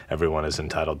everyone is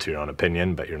entitled to your own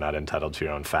opinion, but you're not entitled to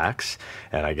your own facts.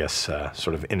 And I guess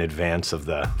sort of in advance of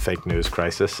the fake news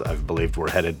crisis, I've believed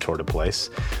we're headed toward a place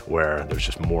where there's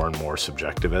just more and more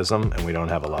subjectivism, and we don't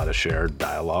have a lot of shared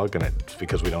dialogue, and it's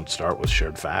because we don't start with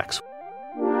shared facts.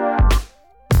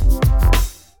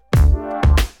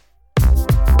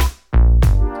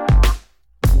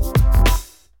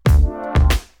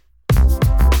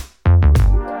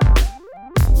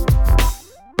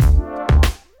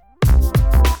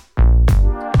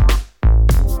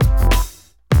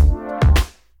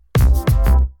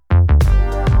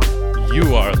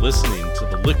 Listening to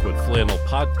the Liquid Flannel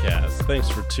Podcast. Thanks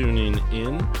for tuning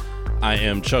in. I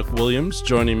am Chuck Williams.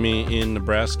 Joining me in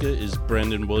Nebraska is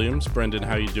Brendan Williams. Brendan,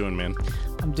 how you doing, man?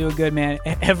 I'm doing good, man.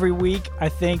 Every week I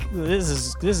think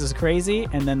this is crazy,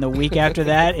 and then the week after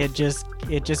that it just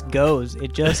goes.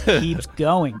 It just keeps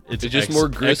going. It's just more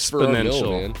grist for our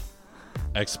mill, man.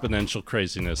 Exponential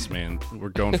craziness, man. We're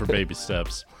going for baby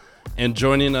steps. And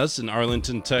joining us in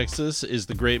Arlington, Texas is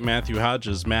the great Matthew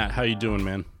Hodges. Matt, how you doing,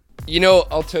 man? You know,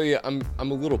 I'll tell you, I'm a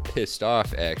little pissed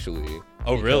off, actually.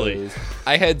 Oh, really?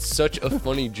 I had such a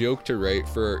funny joke to write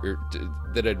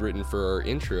that I'd written for our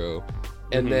intro,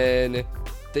 and then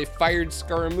they fired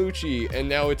Scaramucci, and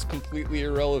now it's completely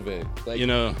irrelevant. Like, you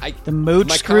know, the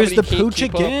mooch screws the pooch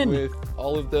again. With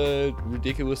all of the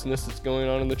ridiculousness that's going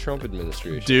on in the Trump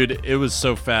administration. Dude, it was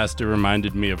so fast, it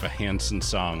reminded me of a Hanson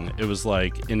song. It was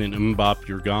like, in an umbop,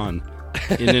 you're gone.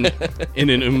 In an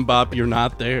umbop, you're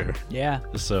not there. Yeah.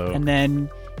 So and then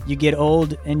you get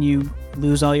old and you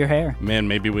lose all your hair. Man,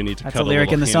 maybe we need to That's cut a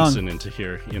lyric little in the Hanson song. into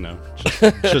here, you know,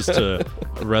 just to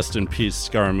rest in peace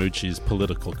Scaramucci's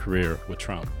political career with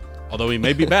Trump. Although he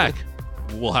may be back,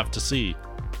 we'll have to see.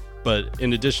 But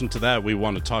in addition to that, we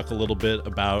want to talk a little bit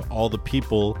about all the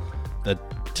people that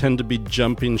tend to be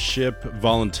jumping ship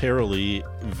voluntarily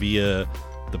via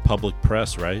the public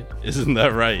press, right? Isn't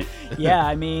that right? Yeah,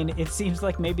 I mean, it seems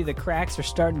like maybe the cracks are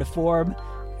starting to form,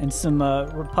 and some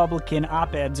Republican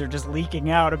op-eds are just leaking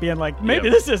out of being like, maybe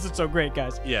this isn't so great,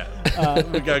 guys. Yeah,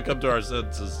 we gotta come to our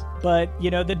senses. But, you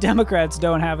know, the Democrats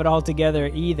don't have it all together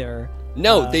either.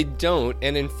 No, they don't,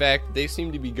 and in fact, they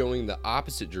seem to be going the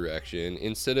opposite direction.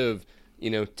 Instead of, you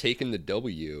know, taking the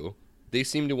W, they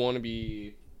seem to want to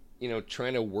be, you know,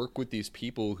 trying to work with these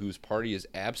people whose party is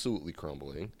absolutely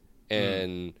crumbling.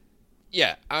 And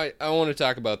yeah, I want to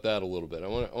talk about that a little bit. I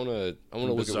want to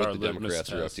look at what the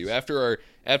Democrats are up to after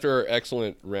our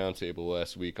excellent roundtable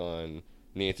last week on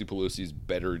Nancy Pelosi's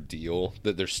better deal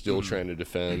that they're still trying to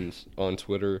defend on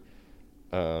Twitter.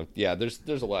 Yeah, there's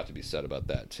a lot to be said about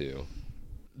that too.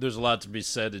 There's a lot to be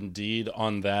said indeed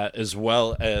on that, as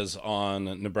well as on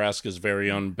Nebraska's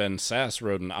very own Ben Sass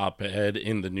wrote an op-ed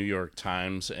in the New York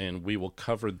Times, and we will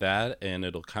cover that, and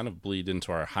it'll kind of bleed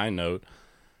into our high note.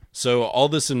 So all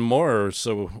this and more,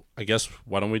 so I guess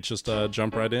why don't we just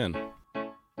jump right in?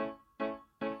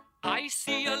 I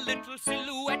see a little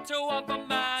silhouette of a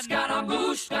man.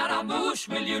 Scaramouche, Scaramouche,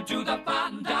 will you do the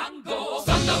fandango?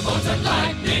 Thunderbolt and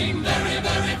lightning, very,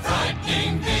 very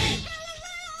frightening me.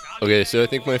 Okay, so I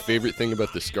think my favorite thing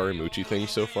about the Scaramucci thing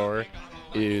so far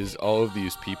is all of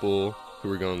these people who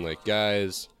are going like,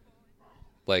 guys,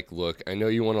 like, look, I know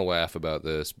you want to laugh about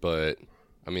this, but,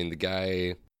 I mean, the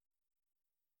guy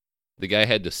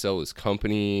had to sell his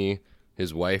company.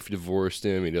 His wife divorced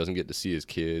him. He doesn't get to see his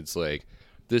kids. Like,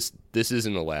 this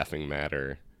isn't a laughing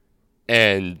matter.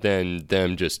 And then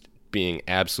them just being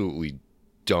absolutely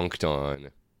dunked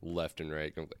on left and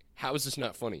right. How is this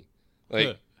not funny?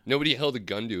 Like, nobody held a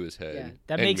gun to his head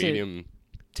that and makes made him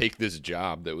take this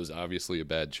job that was obviously a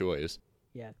bad choice.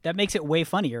 Yeah, that makes it way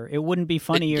funnier. It wouldn't be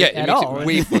funnier it makes all it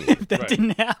way funnier. if that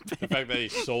didn't happen. The fact that he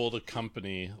sold a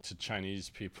company to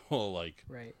Chinese people, like,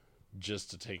 right,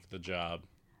 just to take the job.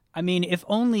 I mean, if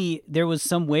only there was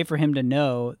some way for him to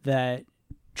know that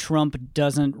Trump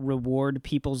doesn't reward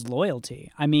people's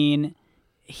loyalty. I mean,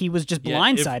 he was just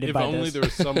blindsided by this. If only there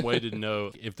was some way to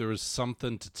know, if there was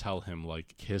something to tell him,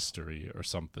 like history or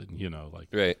something, you know, like.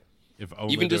 Right. If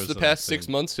only even just the past thing. 6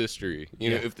 months history,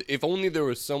 you know, if only there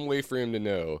was some way for him to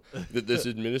know that this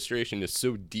administration is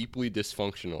so deeply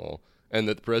dysfunctional and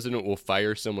that the president will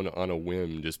fire someone on a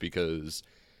whim just because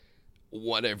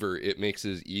whatever, it makes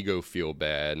his ego feel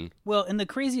bad. Well, and the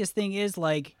craziest thing is,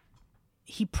 like,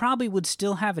 he probably would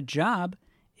still have a job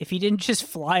if he didn't just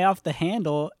fly off the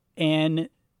handle and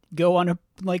go on a,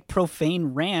 like,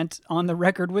 profane rant on the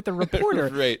record with a reporter.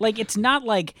 Right. Like, it's not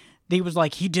like he was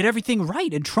like, he did everything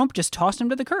right and Trump just tossed him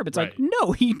to the curb. It's like,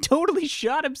 no, he totally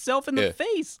shot himself in the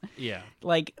face. Yeah.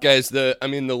 Like, guys, the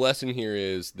lesson here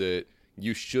is that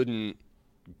you shouldn't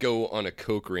go on a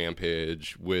coke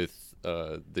rampage with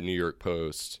the New York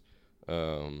Post.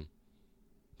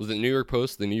 Was it New York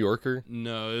Post, the New Yorker?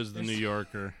 No, it was the New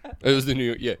Yorker. It was the New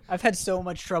York. Yeah. I've had so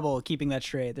much trouble keeping that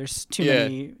straight. There's too Yeah.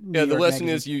 many. Yeah. The lesson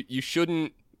is you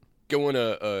shouldn't go on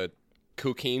a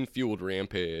cocaine fueled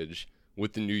rampage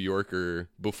with the New Yorker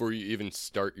before you even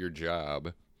start your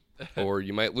job, or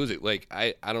you might lose it. Like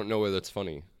I don't know whether that's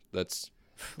funny. That's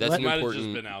an Might have important.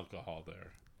 just been alcohol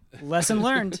there. Lesson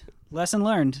learned. Lesson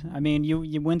learned. I mean,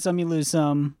 you win some, you lose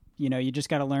some. You know, you just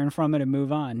got to learn from it and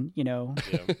move on. You know,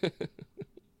 Yeah.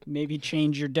 maybe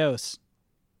change your dose.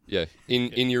 Yeah,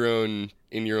 in your own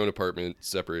apartment,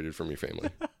 separated from your family.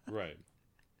 Right.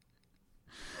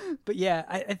 But yeah,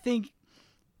 I think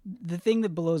the thing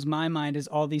that blows my mind is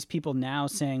all these people now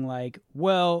saying like,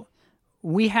 well,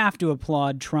 we have to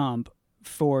applaud Trump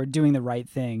for doing the right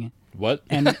thing What?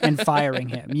 and firing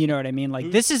him. You know what I mean?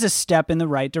 Like, this is a step in the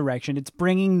right direction. It's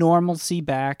bringing normalcy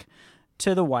back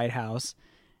to the White House.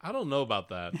 I don't know about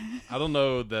that. I don't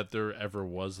know that there ever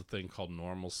was a thing called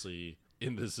normalcy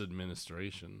in this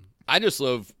administration. I just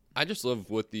love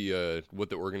what the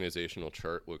organizational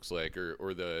chart looks like,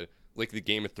 or the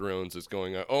Game of Thrones is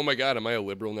going on. Oh my God, am I a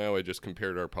liberal now? I just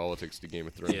compared our politics to Game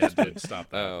of Thrones. Yeah, dude,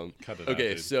 stop that. Cut it out,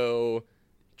 Okay, dude. so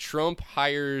Trump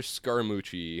hires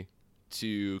Scaramucci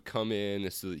to come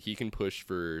in so that he can push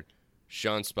for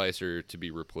Sean Spicer to be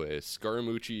replaced.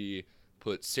 Scaramucci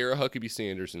put Sarah Huckabee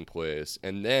Sanders in place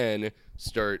and then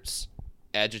starts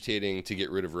agitating to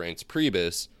get rid of Reince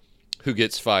Priebus, who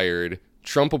gets fired.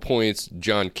 Trump appoints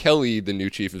John Kelly, the new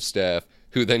chief of staff,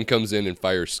 who then comes in and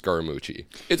fires Scaramucci.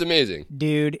 It's amazing.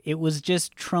 Dude, it was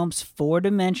just Trump's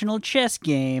four-dimensional chess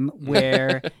game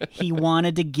where he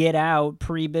wanted to get out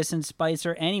Priebus and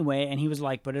Spicer anyway, and he was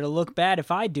like, but it'll look bad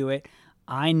if I do it.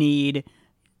 I need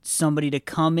somebody to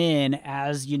come in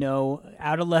as, you know,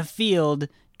 out of left field,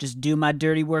 just do my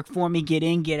dirty work for me, get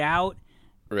in, get out,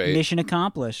 Right. mission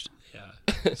accomplished. Yeah.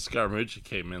 Scaramucci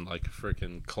came in like a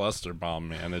freaking cluster bomb,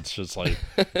 man. It's just like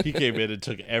he came in and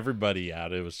took everybody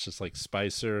out. It was just like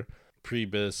Spicer,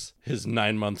 Priebus, his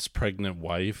 9 months pregnant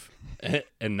wife,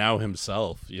 and now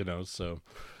himself, you know, so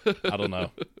I don't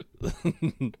know.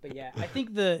 But yeah, I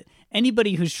think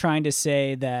anybody who's trying to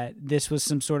say that this was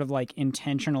some sort of like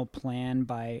intentional plan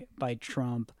by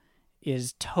Trump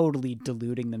is totally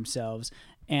deluding themselves.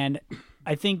 And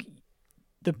I think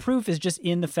the proof is just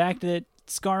in the fact that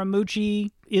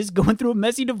Scaramucci is going through a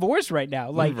messy divorce right now.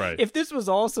 Like, Right. if this was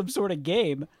all some sort of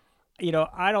game, you know,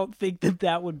 I don't think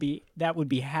that would be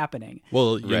happening.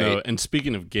 Well, you know, Right. and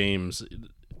speaking of games,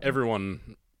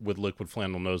 everyone with Liquid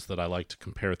Flannel knows that I like to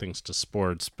compare things to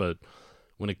sports, but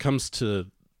when it comes to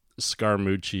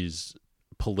Scaramucci's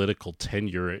political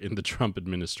tenure in the Trump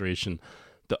administration,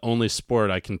 the only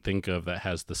sport I can think of that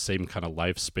has the same kind of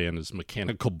lifespan is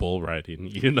mechanical bull riding.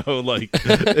 You know, like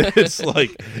it's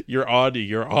like you're on,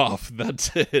 you're off.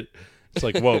 That's it. It's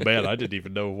like, whoa, man, I didn't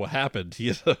even know what happened.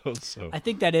 You know, so I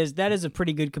think that is a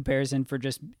pretty good comparison for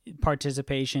just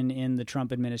participation in the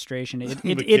Trump administration. It's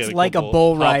Mechanical like a bull.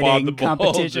 bull Hop on riding the bull,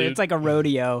 competition. dude. It's like a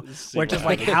rodeo where it's just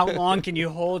like, how long can you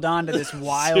hold on to this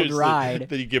wild seriously, ride?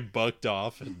 Then you get bucked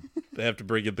off, and they have to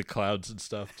bring in the clowns and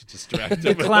stuff to distract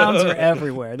The them. clowns are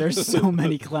everywhere. There's so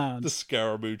many The clowns.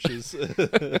 Scaramucci's.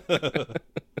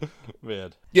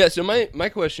 Man. Yeah, so my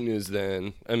question is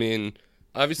then, I mean,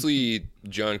 obviously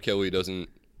John Kelly doesn't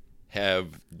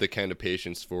have the kind of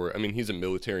patience for, I mean, he's a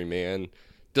military man,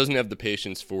 doesn't have the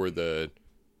patience for the,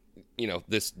 you know,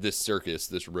 this circus,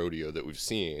 this rodeo that we've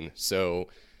seen. So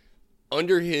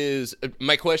under his,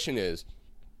 my question is,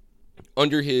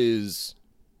 under his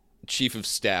chief of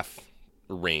staff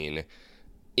reign,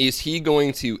 is he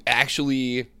going to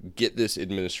actually get this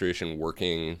administration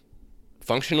working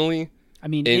functionally? I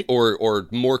mean, Or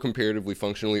more comparatively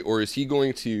functionally, or is he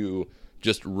going to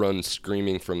just run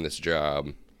screaming from this job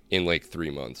in like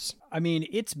 3 months? I mean,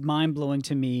 it's mind blowing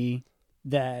to me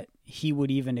that he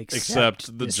would even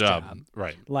Accept the this job.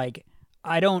 Right. Like,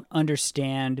 I don't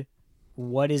understand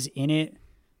what is in it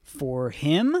for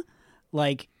him.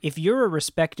 Like, if you're a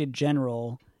respected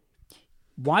general,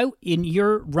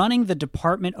 you're running the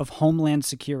Department of Homeland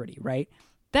Security, right?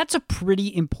 That's a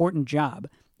pretty important job.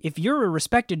 If you're a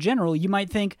respected general, you might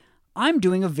think, I'm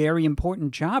doing a very important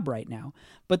job right now.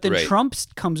 But then Right. Trump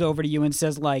comes over to you and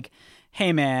says, like,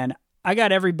 hey, man, I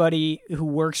got everybody who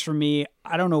works for me.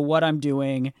 I don't know what I'm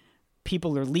doing.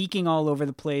 People are leaking all over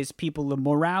the place. The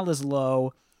morale is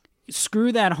low.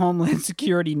 Screw that Homeland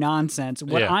Security nonsense.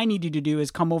 What Yeah. I need you to do is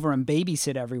come over and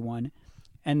babysit everyone.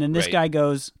 And then this Right. guy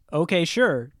goes, okay,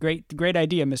 sure. Great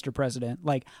idea, Mr. President.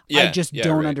 Like, I Yeah, just yeah,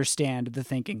 don't right. understand the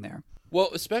thinking there. Well,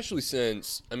 especially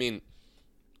since, I mean,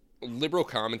 liberal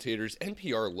commentators,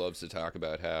 NPR loves to talk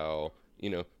about how, you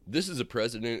know, this is a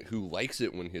president who likes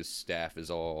it when his staff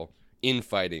is all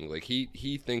infighting. Like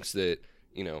he thinks that,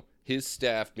 his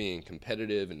staff being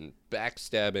competitive and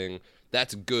backstabbing,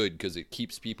 that's good because it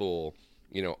keeps people,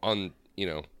 on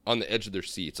the edge of their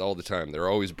seats all the time. They're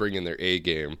always bringing their A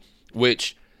game,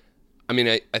 which, I mean,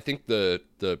 I think the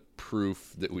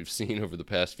proof that we've seen over the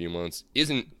past few months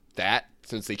isn't that,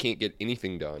 since they can't get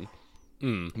anything done.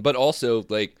 But also,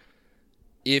 like,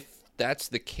 if that's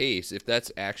the case, if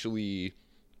that's actually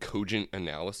cogent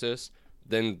analysis,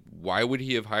 then why would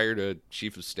he have hired a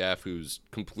chief of staff who's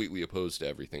completely opposed to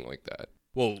everything like that?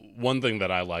 Well, one thing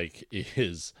that I like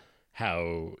is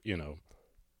how,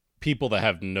 people that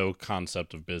have no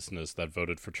concept of business that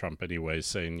voted for Trump anyway,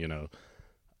 saying,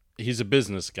 he's a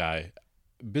business guy.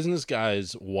 Business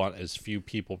guys want as few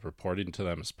people reporting to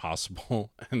them as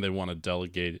possible, and they want to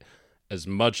delegate as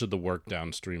much of the work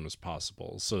downstream as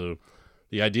possible. So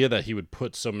the idea that he would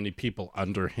put so many people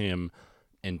under him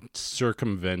and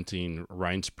circumventing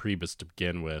Reince Priebus to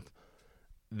begin with,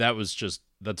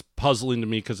 that's puzzling to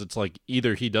me, because it's like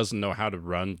either he doesn't know how to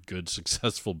run good,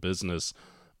 successful business,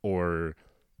 or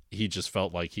he just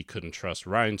felt like he couldn't trust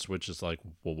Reince, which is like,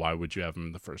 well, why would you have him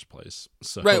in the first place?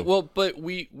 So, right. Well, but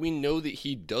we know that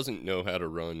he doesn't know how to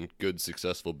run good,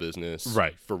 successful business.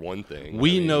 Right. For one thing,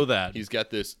 we know that he's got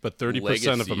this, but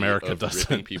 30% of America doesn't.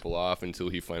 Ripping people off until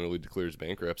he finally declares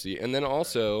bankruptcy, and then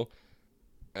also,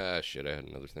 shit, I had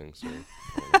another thing. Sorry.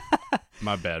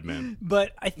 My bad, man.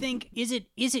 But I think, is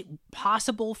it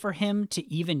possible for him to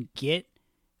even get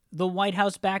the White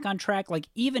House back on track? Like,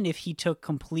 even if he took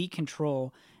complete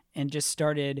control and just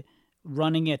started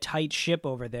running a tight ship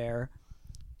over there,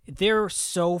 they're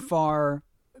so far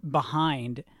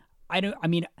behind. I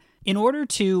mean, in order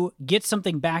to get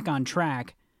something back on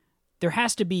track, there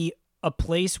has to be a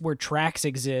place where tracks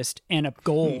exist and a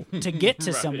goal to get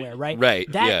to somewhere, right? Right.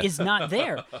 That is not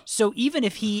there. So even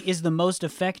if he is the most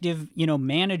effective,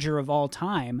 manager of all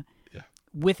time,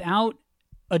 without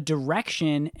a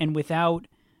direction and without,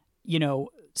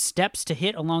 steps to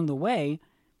hit along the way,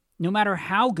 no matter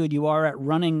how good you are at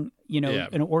running,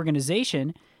 an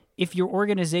organization, if your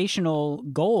organizational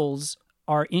goals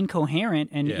are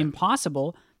incoherent and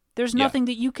impossible, there's nothing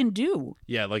that you can do.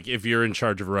 Yeah, like if you're in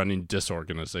charge of running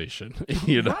disorganization,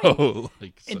 Right.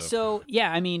 like, and so,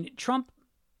 I mean, Trump,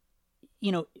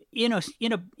 in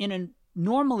a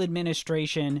normal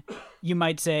administration, you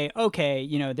might say, okay,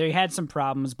 they had some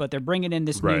problems, but they're bringing in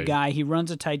this new guy. He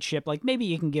runs a tight ship. Like, maybe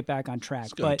you can get back on track.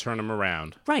 It's going to turn him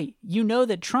around. Right. You know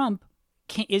that Trump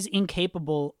is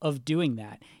incapable of doing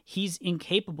that. He's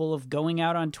incapable of going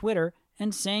out on Twitter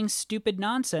and saying stupid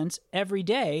nonsense every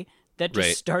day that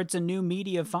just starts a new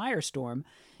media firestorm.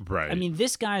 Right. I mean,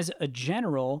 this guy's a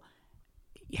general.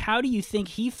 How do you think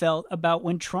he felt about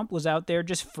when Trump was out there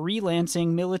just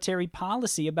freelancing military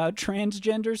policy about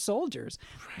transgender soldiers?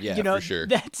 Yeah, for sure.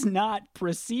 That's not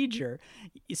procedure.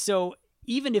 So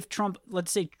even if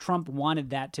let's say Trump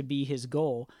wanted that to be his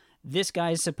goal, this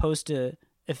guy is supposed to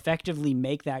effectively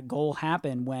make that goal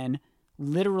happen when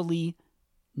literally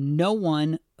no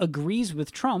one agrees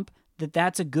with Trump that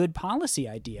that's a good policy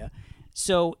idea.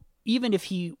 So even if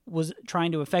he was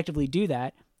trying to effectively do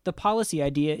that, the policy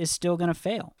idea is still going to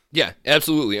fail. Yeah,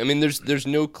 absolutely. I mean, there's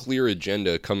no clear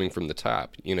agenda coming from the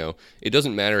top. It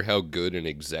doesn't matter how good an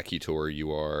executor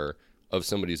you are of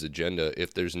somebody's agenda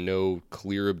if there's no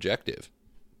clear objective.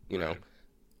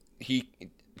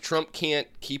 Trump can't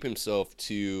keep himself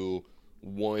to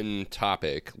one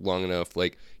topic long enough.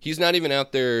 Like, he's not even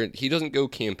out there. He doesn't go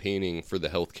campaigning for the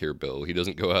healthcare bill. He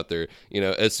doesn't go out there,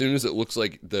 as soon as it looks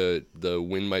like the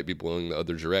wind might be blowing the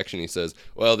other direction, he says,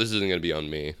 well, this isn't going to be on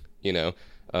me.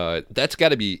 That's got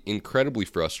to be incredibly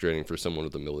frustrating for someone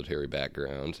with a military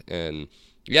background. And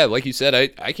yeah, like you said,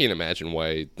 I can't imagine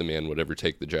why the man would ever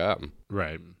take the job.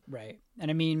 Right.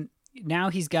 And I mean, now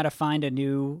he's got to find a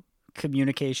new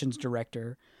communications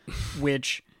director,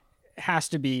 which has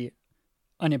to be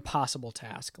an impossible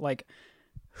task. Like,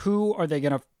 who are they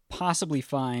going to possibly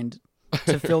find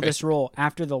to fill this role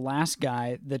after the last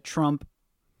guy that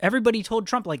everybody told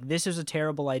Trump, like, this is a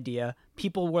terrible idea.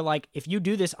 People were like, if you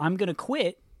do this, I'm going to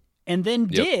quit. And then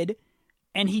did.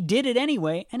 And he did it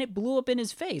anyway. And it blew up in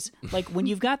his face. Like, when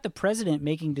you've got the president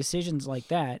making decisions like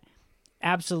that,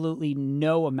 absolutely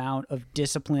no amount of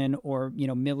discipline or,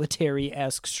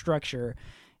 military-esque structure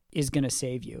is going to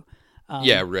save you.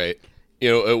 Yeah, right.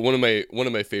 One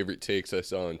of my favorite takes I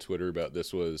saw on Twitter about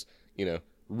this was,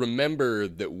 remember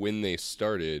that when they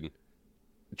started,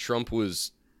 Trump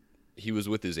was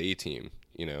with his A team.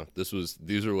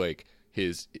 These are like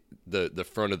the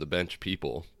front of the bench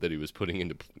people that he was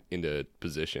putting into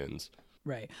positions.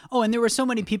 Right. Oh, and there were so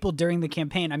many people during the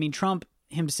campaign. I mean, Trump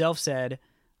himself said,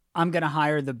 I'm going to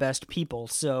hire the best people.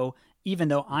 So even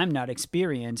though I'm not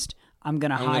experienced, I'm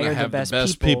going to I'm gonna hire have the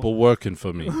best people working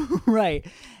for me. Right.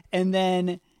 And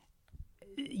then,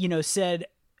 said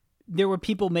there were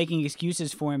people making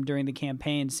excuses for him during the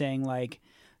campaign saying, like,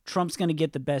 Trump's going to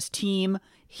get the best team.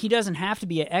 He doesn't have to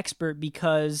be an expert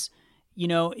because,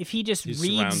 if he just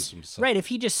reads, right, if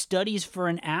he just studies for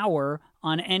an hour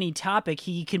on any topic,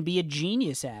 he can be a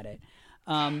genius at it.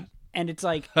 And it's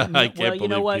like, I can't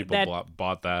believe people that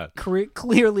bought that.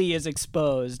 Clearly is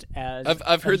exposed as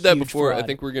I've heard that huge before. fraud. I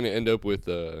think we're going to end up with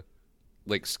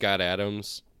like Scott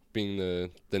Adams being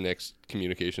the next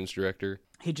communications director.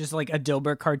 He just like a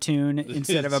Dilbert cartoon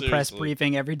instead of a press Seriously.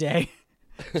 briefing every day.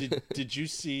 Did you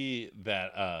see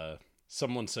that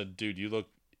someone said, dude, you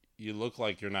look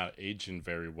like you're not aging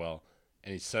very well,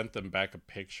 and he sent them back a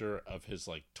picture of his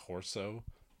like torso,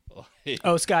 like,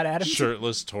 Scott Adams,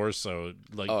 shirtless torso,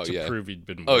 like to prove he'd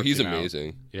been he's working out.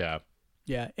 amazing. Yeah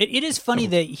it is funny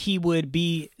that he would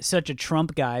be such a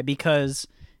Trump guy because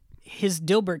his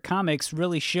Dilbert comics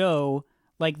really show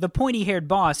like the pointy-haired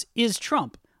boss is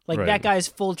Trump. Like Right. that guy's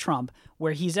full Trump,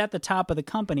 where he's at the top of the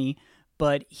company,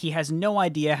 but he has no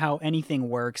idea how anything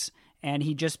works, and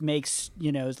he just makes,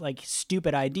 like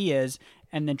stupid ideas,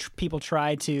 and then people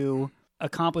try to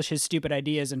accomplish his stupid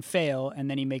ideas and fail, and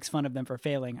then he makes fun of them for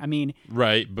failing. I mean,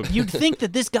 right. But you'd think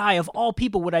that this guy, of all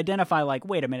people, would identify like,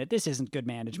 wait a minute, this isn't good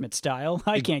management style.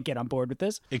 I can't get on board with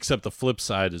this. except the flip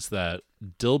side is that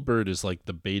Dilbert is like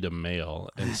the beta male,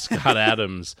 and Scott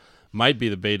Adams might be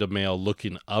the beta male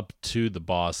looking up to the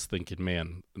boss, thinking,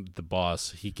 man, the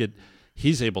boss,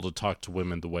 he's able to talk to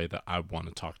women the way that I want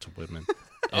to talk to women.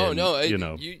 And,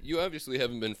 you obviously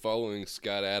haven't been following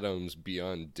Scott Adams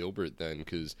beyond Dilbert then,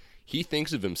 because he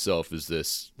thinks of himself as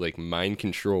this like mind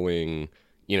controlling,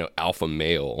 alpha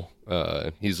male.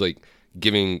 He's like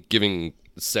giving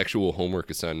sexual homework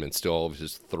assignments to all of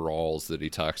his thralls that he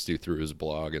talks to through his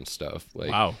blog and stuff.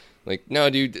 Like, wow. Like, no,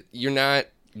 dude, you're not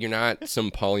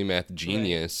some polymath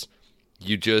genius. Right.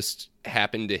 You just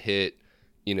happen to hit,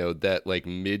 that like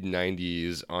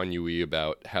mid-90s ennui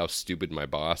about how stupid my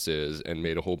boss is and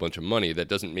made a whole bunch of money. That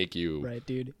doesn't make you right,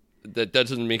 dude. That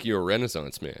doesn't make you a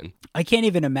Renaissance man. I can't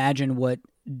even imagine what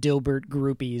Dilbert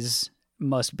groupies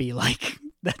must be like.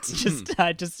 That's just,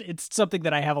 it's something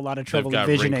that I have a lot of trouble They've got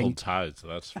envisioning. Wrinkled ties,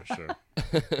 that's for sure.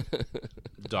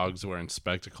 Dogs wearing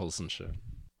spectacles and shit.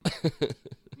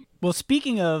 Well,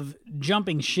 speaking of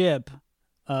jumping ship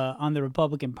on the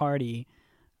Republican Party,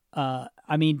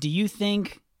 I mean, do you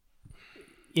think,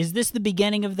 is this the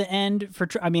beginning of the end for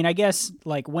Trump? I mean, I guess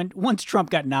like once Trump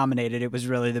got nominated, it was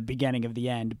really the beginning of the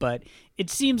end, but it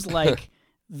seems like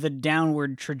the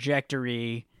downward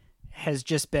trajectory has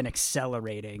just been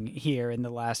accelerating here in the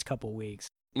last couple weeks.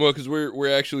 Well, because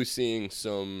we're actually seeing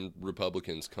some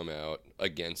Republicans come out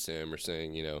against him or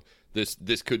saying,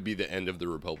 this could be the end of the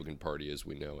Republican Party as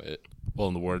we know it. Well,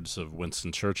 in the words of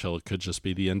Winston Churchill, it could just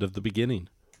be the end of the beginning.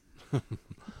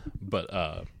 But,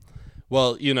 I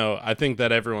think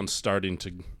that everyone's starting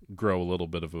to grow a little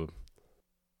bit of a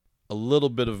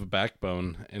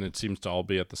backbone, and it seems to all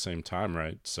be at the same time,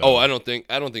 right? So, I don't think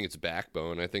it's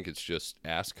backbone. I think it's just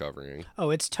ass covering. Oh,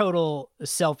 it's total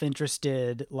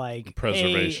self-interested, like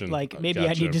preservation. Maybe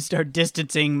I need to start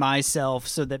distancing myself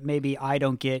so that maybe I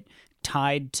don't get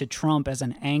tied to Trump as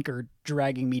an anchor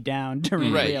dragging me down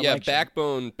during right. the re-election.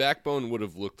 Yeah, backbone would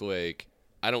have looked like,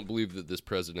 I don't believe that this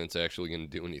president's actually going to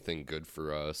do anything good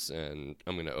for us, and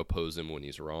I'm going to oppose him when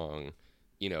he's wrong.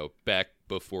 Back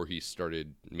before he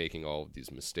started making all of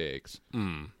these mistakes.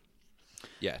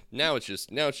 Yeah, now it's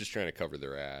just trying to cover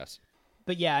their ass.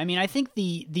 But yeah, I mean, I think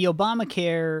the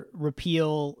Obamacare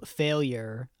repeal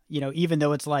failure, even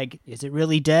though it's like, is it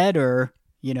really dead or,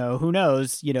 who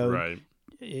knows, right.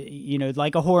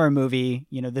 Like a horror movie,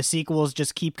 the sequels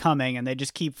just keep coming and they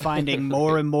just keep finding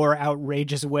more and more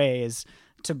outrageous ways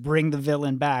to bring the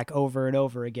villain back over and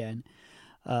over again.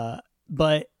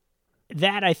 But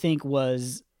that, I think,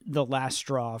 was the last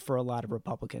straw for a lot of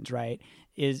Republicans, right?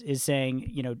 Is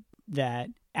saying, that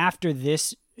after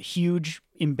this huge,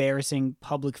 embarrassing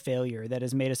public failure that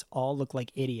has made us all look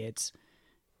like idiots,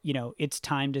 it's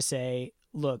time to say,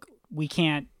 look, we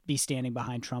can't be standing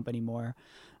behind Trump anymore.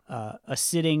 A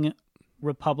sitting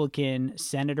Republican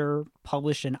senator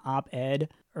published an op-ed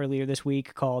earlier this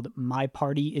week called "My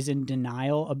Party is in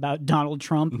Denial About Donald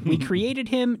Trump. We created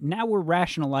him, now we're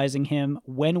rationalizing him.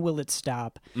 When will it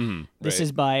stop?" This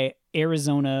is by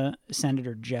Arizona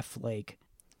Senator Jeff Flake.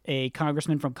 A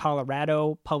congressman from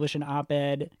Colorado published an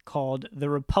op-ed called "The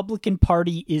Republican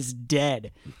Party is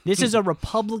Dead." This is a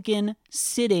Republican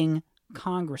sitting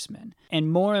congressman. And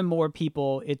more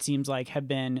people, it seems like, have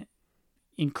been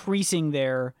increasing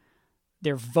their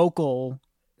vocal,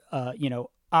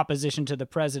 opposition to the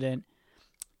president,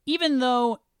 even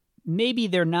though maybe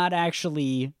they're not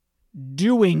actually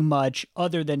doing much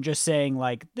other than just saying,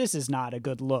 like, this is not a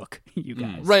good look, you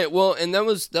guys. Right. Well, and that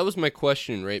was my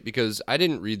question, right? Because I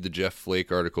didn't read the Jeff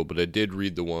Flake article, but I did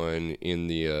read the one in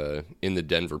the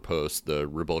Denver Post, the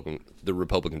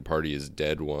Republican Party is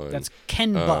dead one. That's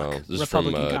Ken Buck, this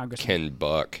Republican is from, congressman. Ken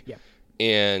Buck. Yeah.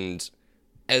 And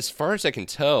as far as I can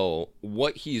tell,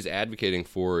 what he's advocating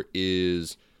for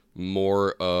is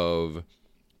more of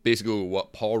basically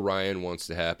what Paul Ryan wants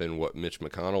to happen, what Mitch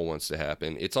McConnell wants to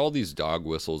happen. It's all these dog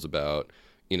whistles about,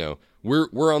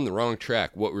 we're on the wrong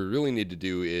track. What we really need to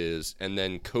do is, and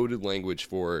then coded language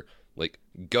for like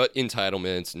gut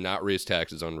entitlements, not raise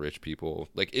taxes on rich people.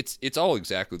 Like it's all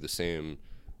exactly the same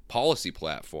policy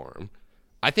platform.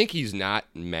 I think he's not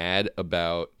mad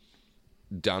about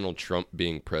Donald Trump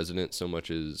being president so much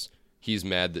as he's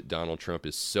mad that Donald Trump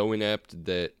is so inept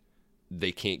that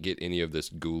they can't get any of this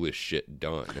ghoulish shit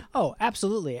done. Oh,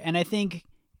 absolutely. And I think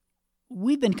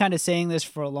we've been kind of saying this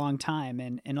for a long time,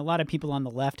 and a lot of people on the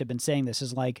left have been saying this,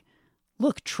 is like,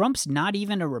 look, Trump's not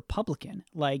even a Republican.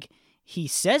 Like, he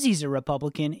says he's a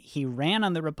Republican, he ran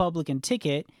on the Republican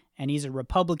ticket, and he's a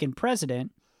Republican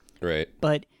president. Right.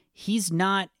 But he's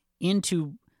not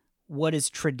into what is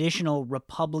traditional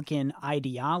Republican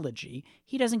ideology.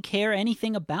 He doesn't care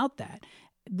anything about that.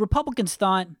 Republicans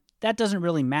thought, that doesn't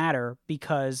really matter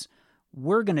because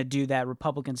we're going to do that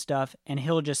Republican stuff and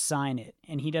he'll just sign it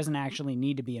and he doesn't actually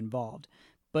need to be involved.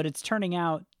 But it's turning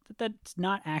out that that's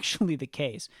not actually the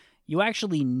case. You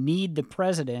actually need the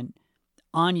president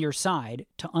on your side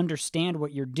to understand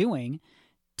what you're doing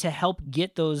to help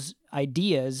get those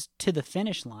ideas to the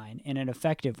finish line in an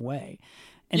effective way.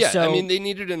 And yeah, so, I mean, they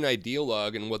needed an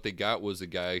ideologue, and what they got was a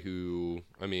guy who,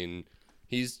 I mean,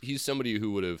 he's somebody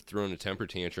who would have thrown a temper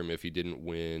tantrum if he didn't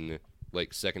win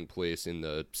like second place in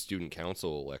the student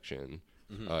council election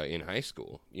in high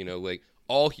school. Like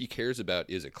all he cares about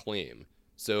is acclaim.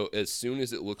 So as soon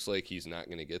as it looks like he's not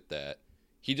going to get that,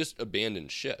 he just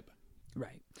abandoned ship.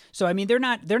 right. So I mean, they're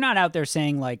not out there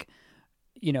saying like,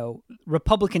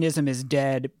 Republicanism is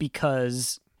dead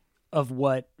because of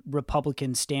what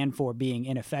Republicans stand for being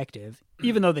ineffective,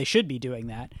 even though they should be doing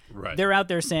that. Right. They're out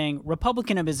there saying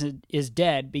Republicanism is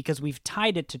dead because we've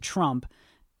tied it to Trump,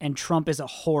 and Trump is a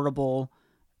horrible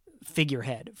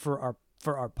figurehead for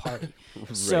our party.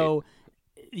 Right. So,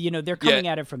 they're coming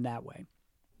at it from that way.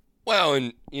 Well,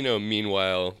 and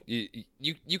meanwhile,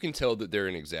 you can tell that they're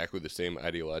in exactly the same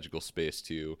ideological space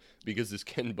too, because this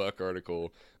Ken Buck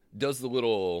article does the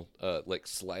little like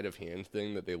sleight of hand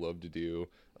thing that they love to do,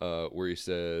 where he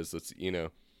says,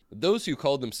 those who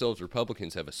called themselves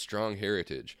Republicans have a strong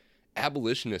heritage.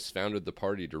 Abolitionists founded the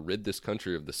party to rid this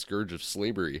country of the scourge of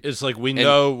slavery. It's like we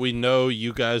know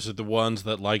you guys are the ones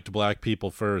that liked black people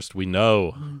first. We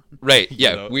know, right?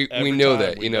 Yeah, we know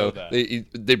that. We know that.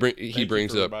 He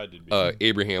brings up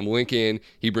Abraham Lincoln.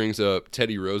 He brings up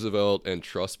Teddy Roosevelt and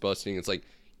trust busting. It's like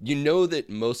that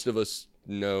most of us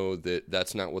know that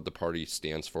that's not what the party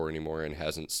stands for anymore and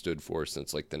hasn't stood for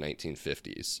since like the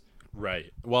 1950s.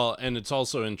 Right. Well, and it's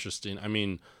also interesting. I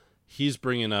mean, he's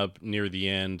bringing up near the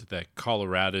end that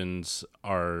Coloradans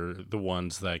are the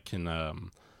ones that can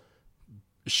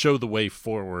show the way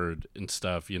forward and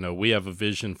stuff. We have a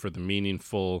vision for the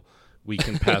meaningful. We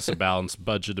can pass a balanced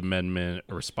budget amendment,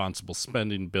 a responsible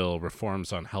spending bill,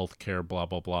 reforms on health care, blah,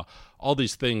 blah, blah. All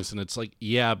these things. And it's like,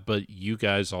 yeah, but you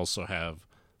guys also have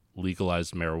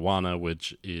legalized marijuana,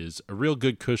 which is a real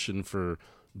good cushion for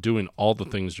doing all the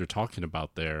things you're talking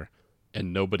about there.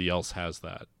 And nobody else has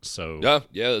that. So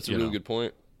yeah, that's a really good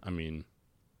point. I mean,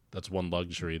 that's one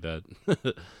luxury that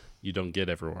you don't get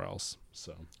everywhere else.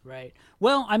 So right.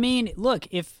 Well, I mean, look,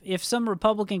 if some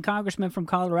Republican congressman from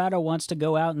Colorado wants to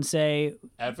go out and say,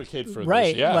 advocate for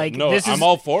right, this, yeah, like, no, I'm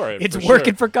all for it. It's for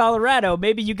working sure. for Colorado.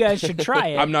 Maybe you guys should try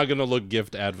it. I'm not going to look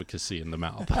gift advocacy in the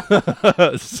mouth.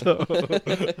 So.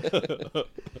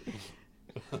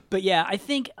 But yeah, I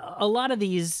think a lot of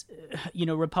these,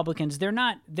 Republicans, they're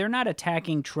not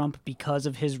attacking Trump because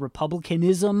of his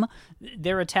republicanism.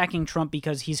 They're attacking Trump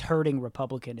because he's hurting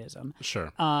republicanism.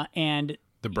 Sure. And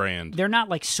the brand. They're not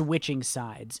like switching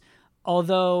sides.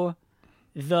 Although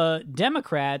the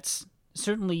Democrats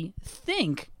certainly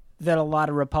think that a lot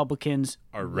of Republicans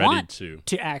are ready want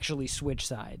to actually switch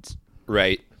sides.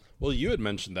 Right. Well, you had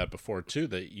mentioned that before too,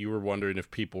 that you were wondering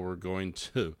if people were going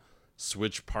to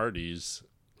switch parties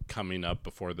coming up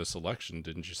before this election.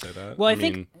 Didn't you say that? Well, I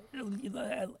think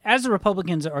as the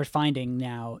Republicans are finding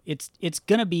now, it's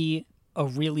going to be a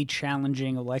really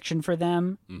challenging election for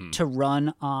them to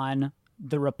run on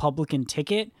the Republican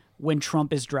ticket when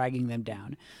Trump is dragging them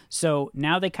down. So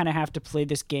now they kind of have to play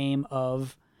this game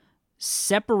of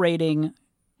separating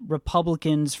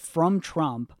Republicans from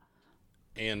Trump.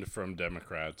 And from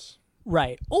Democrats.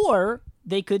 Right. Or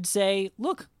they could say,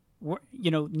 look,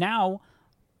 now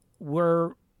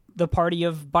we're the party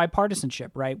of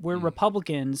bipartisanship, right? We're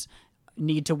Republicans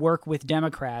need to work with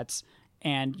Democrats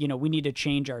and, we need to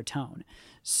change our tone.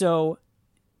 So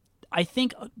I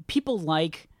think people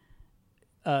like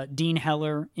Dean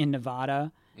Heller in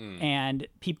Nevada and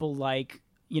people like,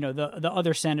 the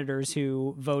other senators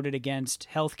who voted against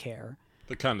health care.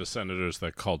 The kind of senators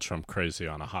that called Trump crazy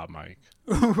on a hot mic.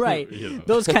 Right.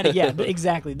 Those kind of,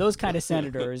 exactly. Those kind of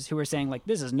senators who are saying like,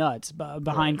 this is nuts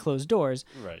behind closed doors.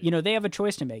 Right. They have a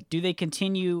choice to make. Do they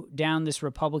continue down this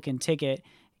Republican ticket?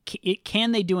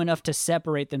 Can they do enough to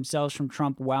separate themselves from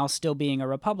Trump while still being a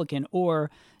Republican?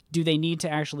 Or do they need to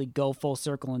actually go full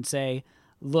circle and say,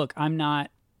 look, I'm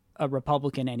not a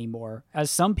Republican anymore,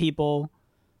 as some people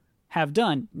have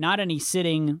done, not any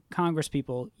sitting Congress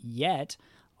people yet,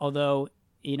 although,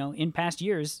 in past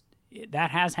years,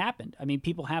 that has happened. I mean,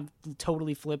 people have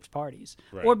totally flipped parties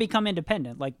or become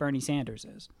independent like Bernie Sanders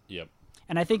is. Yep.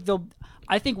 And I think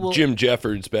we'll Jim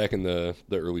Jeffords back in the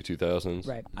early 2000s.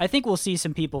 Right. I think we'll see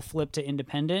some people flip to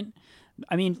independent.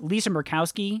 I mean, Lisa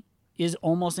Murkowski is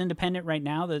almost independent right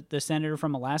now, the senator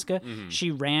from Alaska. Mm-hmm.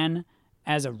 She ran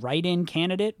as a write-in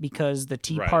candidate because the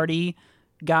Tea Party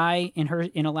guy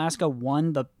in Alaska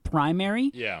won the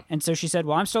primary. Yeah. And so she said,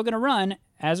 well, I'm still going to run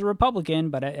as a Republican,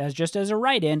 but as a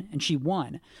write-in, and she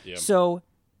won. Yep. So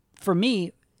for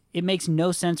me, it makes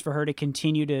no sense for her to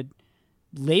continue to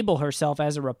label herself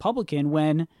as a Republican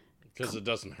when... Because it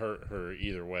doesn't hurt her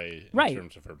either way in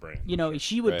terms of her brand.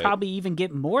 She would probably even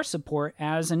get more support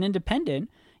as an independent,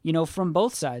 from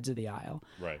both sides of the aisle.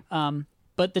 Right.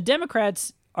 But the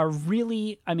Democrats are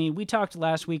really... I mean, we talked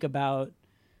last week about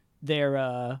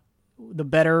their... the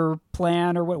better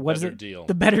plan or what is it? Deal.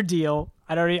 The better deal.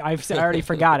 I already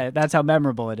forgot it. That's how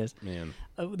memorable it is. Man.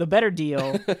 The better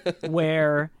deal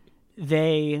where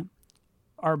they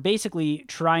are basically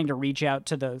trying to reach out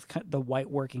to the white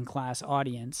working class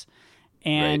audience.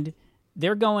 And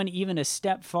they're going even a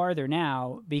step farther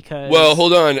now because... Well,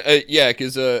 hold on.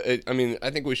 Because I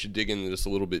think we should dig into this a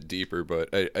little bit deeper, but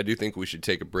I do think we should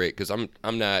take a break because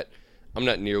I'm not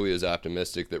nearly as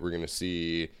optimistic that we're going to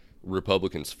see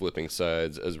Republicans flipping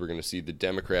sides as we're going to see the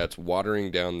Democrats watering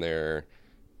down their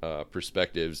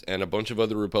perspectives and a bunch of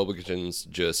other Republicans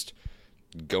just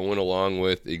going along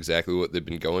with exactly what they've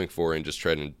been going for and just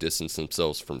trying to distance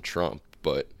themselves from Trump.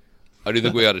 But I do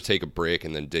think we ought to take a break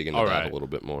and then dig into that a little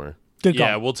bit more. Good call.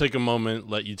 Yeah, we'll take a moment,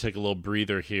 let you take a little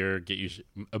breather here, get you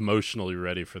emotionally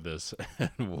ready for this, and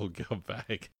we'll go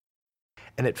back.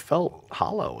 And it felt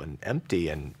hollow and empty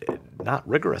and not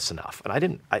rigorous enough.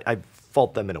 And I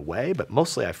fault them in a way, but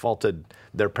mostly I faulted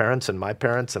their parents and my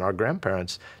parents and our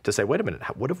grandparents to say, wait a minute,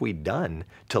 what have we done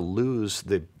to lose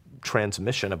the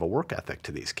transmission of a work ethic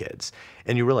to these kids?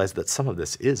 And you realize that some of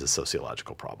this is a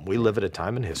sociological problem. We live at a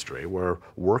time in history where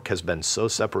work has been so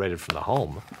separated from the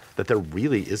home that there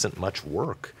really isn't much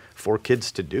work for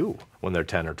kids to do when they're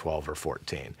 10 or 12 or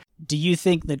 14. Do you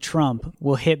think that Trump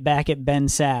will hit back at Ben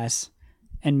Sass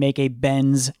and make a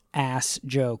Ben's ass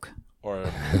joke? Or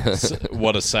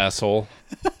what a sasshole.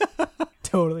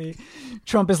 Totally.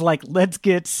 Trump is like, let's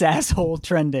get sasshole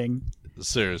trending.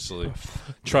 Seriously.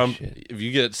 Trump, if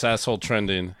you get sasshole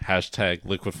trending, hashtag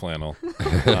liquid flannel.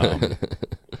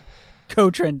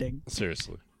 Co-trending.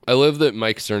 Seriously. I love that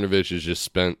Mike Cernovich has just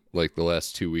spent like the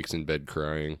last 2 weeks in bed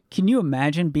crying. Can you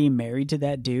imagine being married to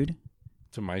that dude?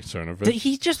 To Mike Cernovich?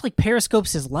 He just like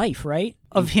periscopes his life, right?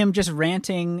 Of him just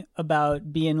ranting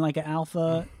about being like an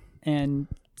alpha and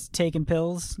taking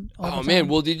pills all the time. Man,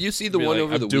 well, did you see the one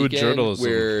over the weekend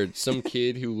where some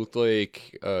kid who looked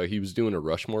like he was doing a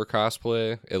Rushmore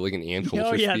cosplay at like an Ann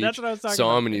Coulter speech? That's what I was talking saw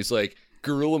about. him and he's like,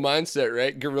 gorilla mindset,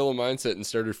 right? Gorilla mindset, and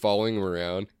started following him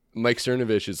around. Mike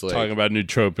Cernovich is like... Talking about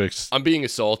nootropics. I'm being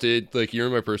assaulted. Like, you're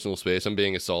in my personal space. I'm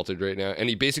being assaulted right now. And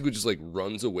he basically just, like,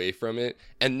 runs away from it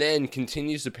and then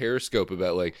continues to periscope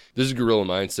about, like, this is gorilla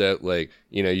mindset. Like,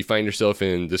 you find yourself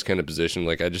in this kind of position.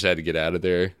 Like, I just had to get out of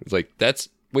there. It's like, that's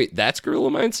gorilla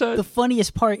mindset? The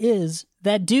funniest part is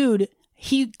that dude...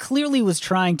 He clearly was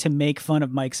trying to make fun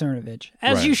of Mike Cernovich,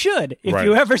 as you should. If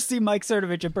you ever see Mike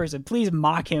Cernovich in person, please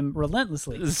mock him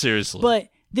relentlessly. Seriously. But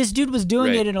This dude was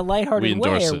doing Right. it in a We lighthearted way,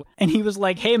 endorse it. and he was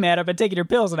like, "Hey man, I've been taking your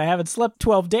pills and I haven't slept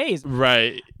 12 days."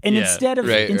 Right. And yeah. instead of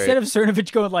Right.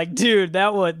 Cernovich going like, "Dude,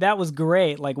 that was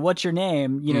great. Like, what's your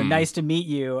name? You know, nice to meet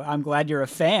you. I'm glad you're a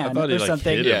fan," I thought he or like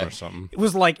something. hit Yeah. him or something. It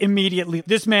was like immediately,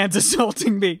 "This man's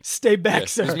assaulting me. Stay back, Yeah,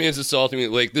 sir." this man's assaulting me.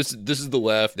 Like this is the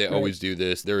left. They always do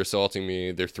this. They're assaulting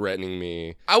me. They're threatening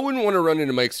me. I wouldn't want to run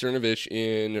into Mike Cernovich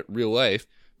in real life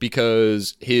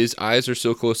because his eyes are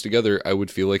so close together. I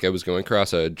would feel like I was going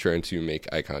cross-eyed trying to make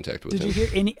eye contact with Did him. you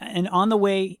hear? And on the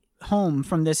way home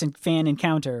from this fan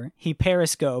encounter, he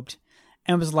periscoped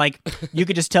and was like, you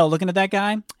could just tell looking at that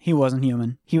guy, he wasn't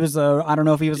human. He was I don't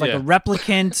know if he was like Yeah. a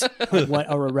replicant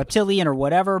or a reptilian or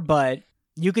whatever, but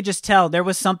you could just tell there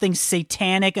was something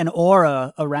satanic, an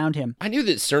aura around him. I knew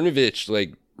that Cernovich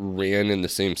like ran in the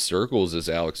same circles as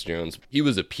Alex Jones. He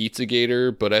was a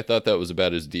Pizzagator, but I thought that was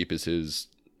about as deep as his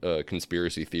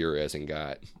conspiracy theorizing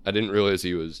got. I didn't realize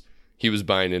he was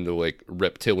buying into like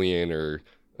reptilian or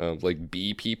like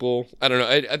bee people. I don't know.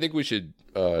 I think we should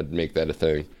make that a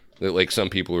thing. That like some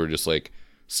people are just like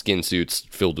skin suits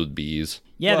filled with bees.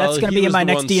 Yeah, Well, that's going to he be in was my the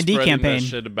next one D&D spreading campaign. that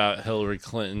shit about Hillary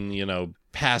Clinton, you know,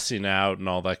 passing out and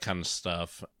all that kind of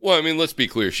stuff. Well, I mean, let's be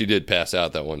clear. She did pass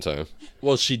out that one time.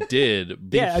 Well, she did.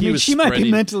 But Yeah, I he mean, was she might be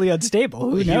spreading- mentally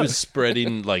unstable. Who He knows? was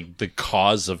spreading like the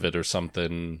cause of it or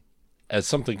something as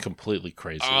something completely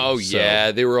crazy. Oh, So-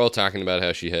 yeah. They were all talking about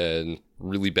how she had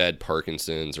really bad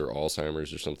Parkinson's or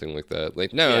Alzheimer's or something like that.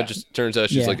 Like, no, Yeah. it just turns out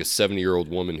she's Yeah. like a 70-year-old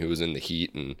woman who was in the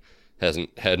heat and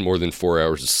hasn't had more than 4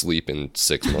 hours of sleep in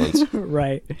 6 months.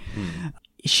 Right.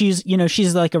 She's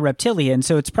like a reptilian,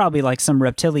 so it's probably like some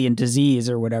reptilian disease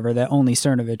or whatever that only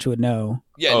Cernovich would know.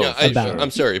 Yeah, Oh, no, for sure. I'm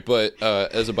sorry, but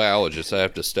as a biologist, I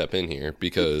have to step in here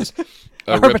because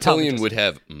a herpetologist. reptilian would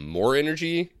have more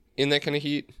energy in that kind of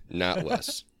heat, not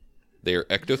less. They are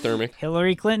ectothermic.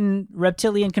 Hillary Clinton,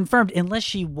 reptilian confirmed, unless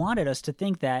she wanted us to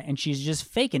think that, and she's just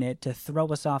faking it to throw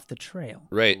us off the trail.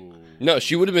 Right. No,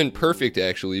 she would have been perfect,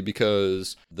 actually,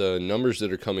 because the numbers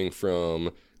that are coming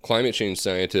from climate change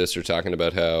scientists are talking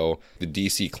about how the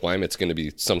DC climate's going to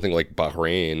be something like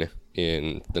Bahrain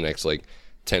in the next,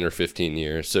 10 or 15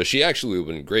 years. So she actually would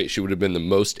have been great. She would have been the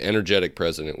most energetic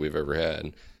president we've ever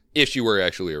had if she were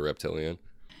actually a reptilian.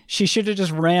 She should have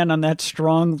just ran on that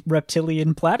strong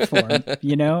reptilian platform,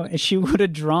 She would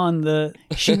have drawn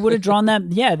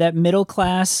that middle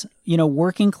class,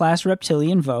 working class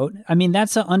reptilian vote. I mean,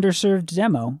 that's an underserved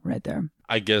demo right there.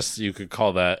 I guess you could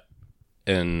call that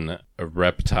an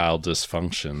erectile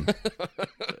dysfunction.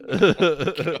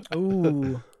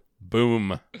 Ooh.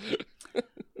 Boom.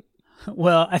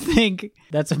 Well, I think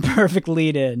that's a perfect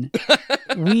lead in.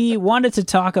 We wanted to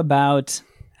talk about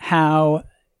how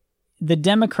the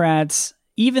Democrats,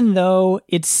 even though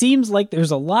it seems like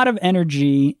there's a lot of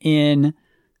energy in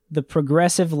the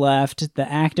progressive left, the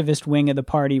activist wing of the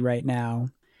party right now,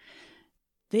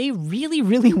 they really,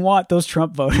 really want those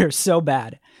Trump voters so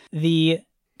bad. The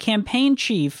campaign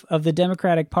chief of the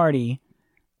Democratic Party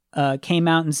came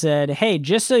out and said, "Hey,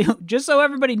 just so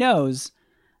everybody knows,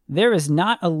 there is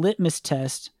not a litmus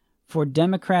test for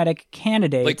Democratic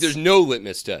candidates." Like, there's no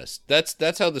litmus test.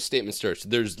 That's how the statement starts.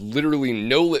 There's literally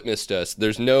no litmus test.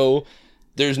 There's no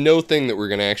thing that we're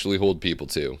going to actually hold people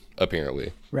to,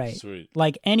 apparently. Right. Sweet.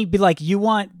 Like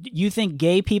you think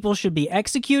gay people should be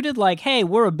executed? Like, hey,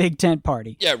 we're a big tent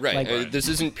party. Yeah, right. Like- This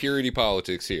isn't purity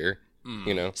politics here,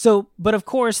 So, but of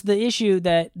course, the issue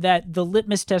that the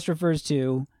litmus test refers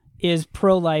to is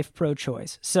pro-life,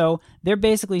 pro-choice. So they're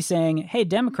basically saying, hey,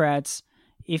 Democrats,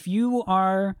 if you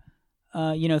are,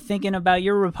 thinking about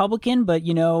you're a Republican, but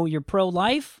you're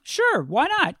pro-life, sure, why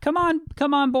not? Come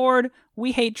on board.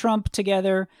 We hate Trump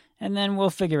together, and then we'll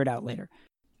figure it out later.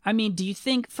 I mean,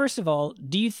 first of all,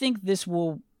 do you think this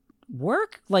will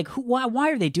work? Like, why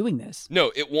are they doing this?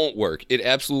 No, it won't work. It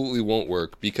absolutely won't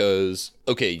work because,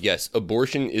 okay, yes,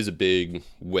 abortion is a big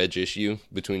wedge issue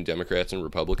between Democrats and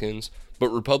Republicans, but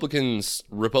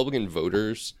Republican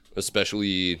voters,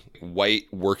 especially white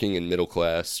working and middle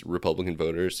class Republican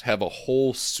voters, have a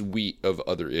whole suite of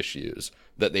other issues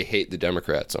that they hate the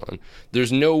Democrats on.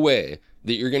 There's no way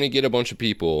that you're going to get a bunch of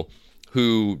people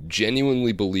who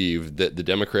genuinely believe that the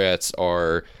Democrats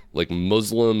are like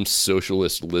Muslim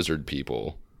socialist lizard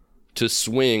people to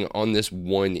swing on this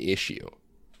one issue.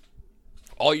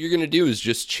 All you're going to do is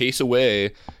just chase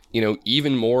away,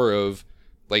 even more of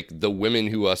like the women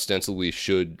who ostensibly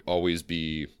should always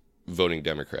be voting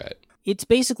Democrat. It's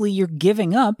basically you're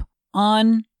giving up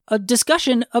on a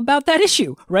discussion about that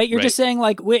issue, right? You're just saying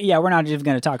like, we're not even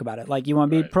going to talk about it. Like, you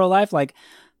want to be pro-life? Like,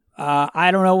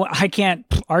 I don't know. I can't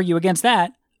argue against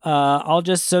that.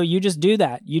 You just do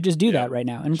that. You just do that right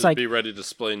now. And it's Just like, be ready to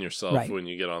explain yourself Right. when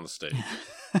you get on the stage.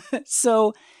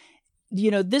 So,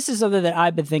 this is something that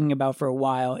I've been thinking about for a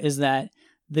while, is that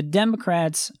the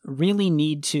Democrats really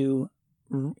need to,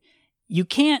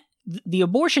 the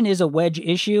abortion is a wedge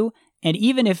issue. And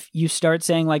even if you start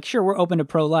saying like, sure, we're open to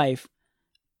pro-life,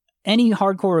 any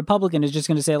hardcore Republican is just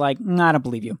going to say like, nah, I don't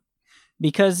believe you,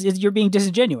 because you're being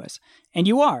disingenuous, and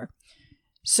you are.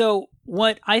 So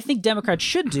what I think Democrats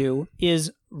should do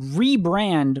is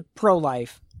rebrand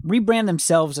pro-life, rebrand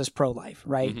themselves as pro-life,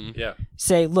 right? Mm-hmm. Yeah.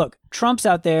 Say, look, Trump's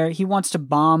out there. He wants to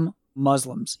bomb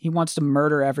Muslims. He wants to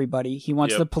murder everybody. He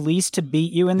wants the police to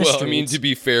beat you in the streets. Well, I mean, to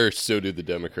be fair, so do the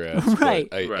Democrats.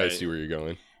 Right. I see where you're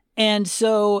going. And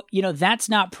so, that's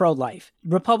not pro-life.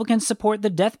 Republicans support the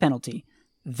death penalty.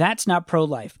 That's not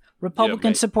pro-life.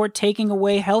 Republicans support taking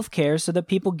away health care so that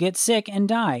people get sick and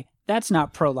die. That's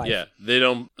not pro-life. Yeah, they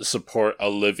don't support a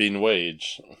living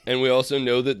wage. And we also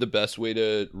know that the best way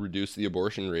to reduce the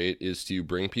abortion rate is to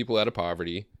bring people out of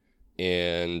poverty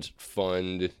and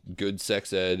fund good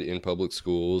sex ed in public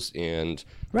schools and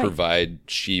provide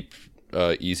cheap,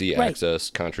 easy access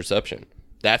contraception.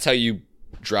 That's how you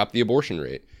drop the abortion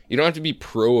rate. You don't have to be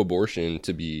pro-abortion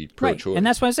to be pro-choice. Right. And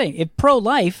that's what I'm saying. If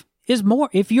pro-life is more,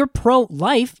 if you're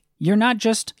pro-life, you're not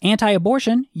just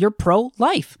anti-abortion, you're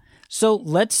pro-life. So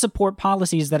let's support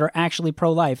policies that are actually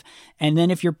pro-life. And then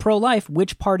if you're pro-life,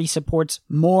 which party supports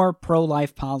more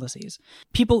pro-life policies?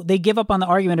 People, they give up on the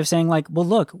argument of saying like, well,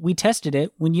 look, we tested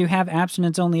it. When you have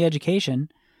abstinence-only education,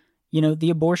 the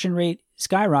abortion rate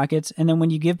skyrockets. And then when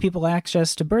you give people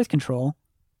access to birth control,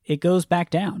 it goes back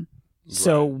down. Right.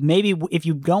 So maybe if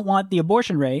you don't want the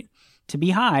abortion rate to be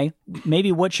high,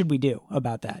 maybe what should we do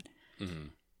about that? Mm-hmm.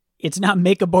 It's not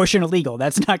make abortion illegal.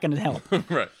 That's not going to help.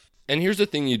 Right. And here's the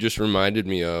thing you just reminded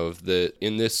me of that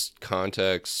in this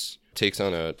context takes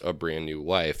on a brand new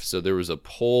life. So there was a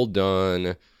poll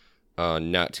done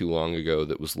not too long ago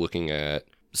that was looking at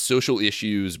social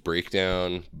issues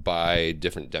breakdown by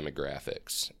different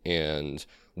demographics. And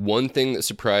one thing that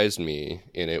surprised me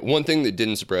in it, one thing that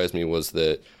didn't surprise me was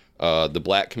that the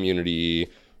black community,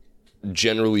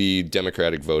 generally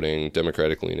Democratic voting,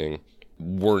 Democratic leaning,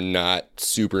 were not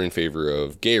super in favor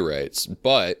of gay rights.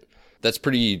 But that's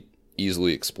pretty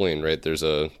easily explained, right? There's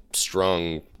a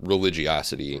strong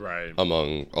religiosity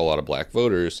among a lot of black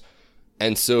voters.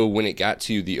 And so when it got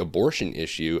to the abortion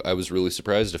issue, I was really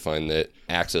surprised to find that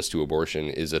access to abortion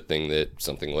is a thing that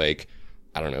something like,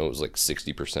 I don't know, it was like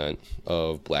 60%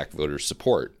 of black voters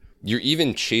support. You're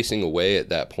even chasing away at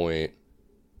that point,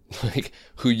 like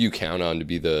who you count on to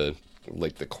be the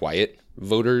quiet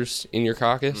voters in your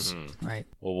caucus. Mm-hmm. Right.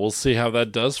 Well, we'll see how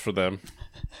that does for them.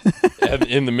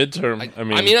 In the midterm, I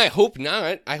mean, I hope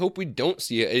not. I hope we don't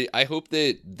see it. I hope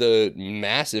that the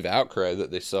massive outcry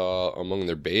that they saw among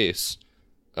their base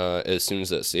as soon as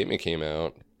that statement came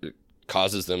out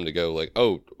causes them to go like,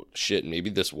 oh, shit, maybe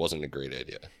this wasn't a great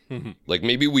idea. Mm-hmm. Like,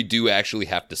 maybe we do actually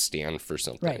have to stand for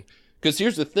something. Right. Because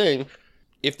here's the thing.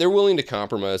 If they're willing to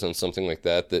compromise on something like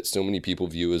that so many people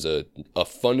view as a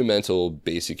fundamental,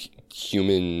 basic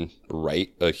human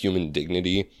right, a human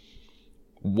dignity,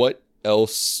 what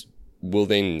else will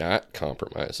they not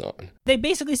compromise on? They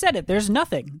basically said it. There's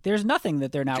nothing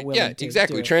that they're not willing to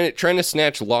exactly. do. Trying to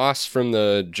snatch loss from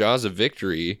the jaws of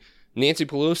victory. Nancy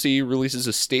Pelosi releases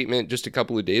a statement just a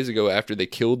couple of days ago after they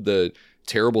killed the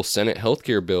terrible Senate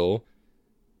healthcare bill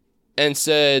and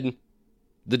said,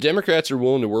 the Democrats are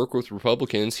willing to work with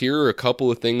Republicans. Here are a couple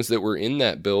of things that were in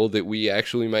that bill that we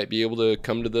actually might be able to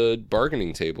come to the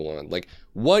bargaining table on. Like,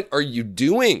 what are you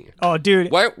doing? Oh,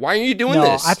 dude. Why are you doing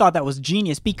this? I thought that was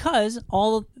genius because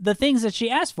all of the things that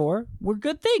she asked for were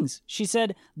good things. She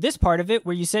said this part of it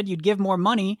where you said you'd give more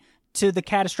money to the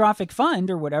catastrophic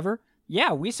fund or whatever.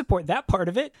 Yeah, we support that part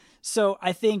of it. So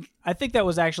I think that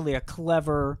was actually a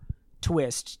clever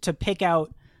twist to pick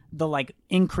out the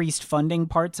increased funding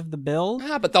parts of the bill.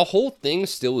 But the whole thing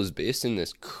still is based in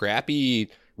this crappy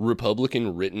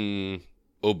Republican written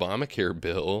Obamacare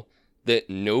bill that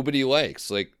nobody likes.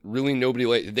 Like, really nobody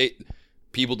likes.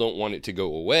 People don't want it to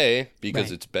go away because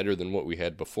it's better than what we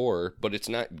had before, but it's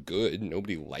not good.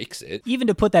 Nobody likes it. Even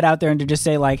to put that out there and to just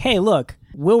say hey, look,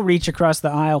 we'll reach across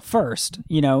the aisle first.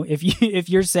 If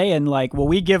you're saying well,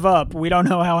 we give up, we don't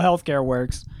know how healthcare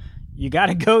works. You got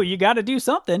to do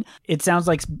something. It sounds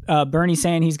like Bernie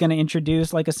saying he's going to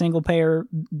introduce a single payer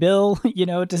bill,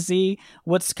 to see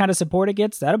what's kind of support it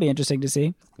gets. That'll be interesting to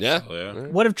see. Yeah. Oh, yeah.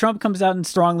 What if Trump comes out and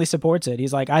strongly supports it?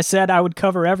 He's like, I said I would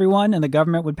cover everyone and the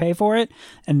government would pay for it.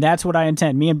 And that's what I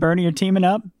intend. Me and Bernie are teaming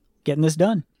up, getting this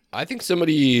done. I think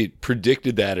somebody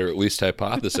predicted that, or at least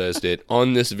hypothesized it,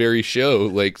 on this very show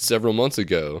like several months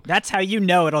ago. That's how you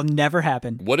know it'll never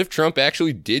happen. What if Trump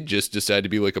actually did just decide to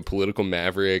be like a political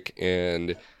maverick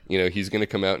and, he's going to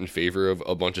come out in favor of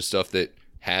a bunch of stuff that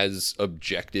has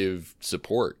objective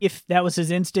support? If that was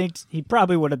his instinct, he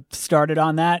probably would have started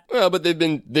on that. Well, but they've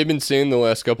been saying the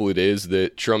last couple of days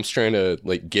that Trump's trying to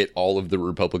like get all of the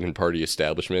Republican Party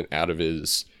establishment out of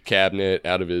his cabinet,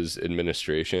 out of his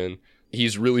administration.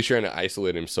 He's really trying to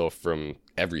isolate himself from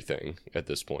everything at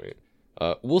this point.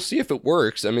 We'll see if it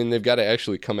works. I mean, they've got to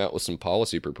actually come out with some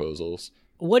policy proposals.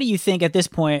 What do you think at this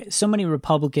point? So many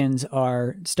Republicans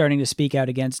are starting to speak out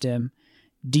against him.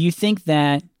 Do you think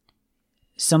that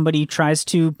somebody tries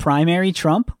to primary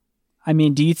Trump? I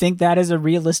mean, do you think that is a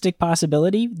realistic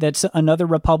possibility that another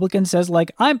Republican says,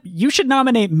 like, you should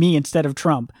nominate me instead of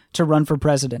Trump to run for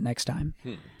president next time?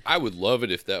 I would love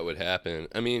it if that would happen.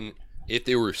 I mean, if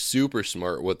they were super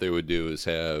smart, what they would do is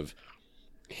have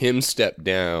him step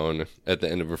down at the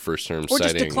end of a first term, or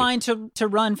just citing decline to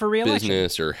run for re-election.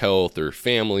 Business or health or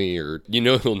family, or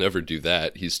he'll never do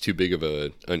that. He's too big of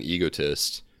an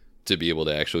egotist to be able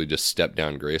to actually just step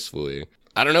down gracefully.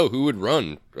 I don't know who would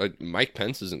run. Mike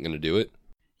Pence isn't going to do it.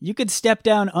 You could step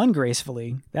down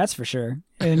ungracefully, that's for sure.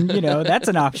 And, that's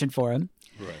an option for him.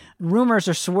 Right. Rumors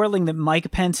are swirling that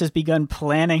Mike Pence has begun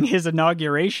planning his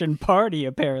inauguration party,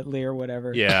 apparently, or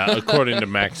whatever. Yeah, according to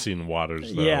Maxine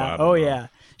Waters, though. Yeah, yeah.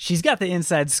 She's got the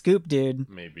inside scoop, dude.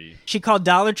 Maybe. She called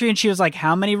Dollar Tree and she was like,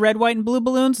 how many red, white, and blue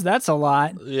balloons? That's a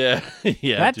lot. Yeah,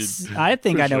 yeah. Dude, I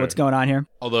think I know what's going on here.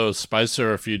 Although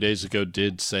Spicer a few days ago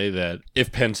did say that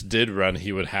if Pence did run,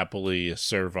 he would happily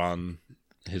serve on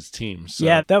his team. So.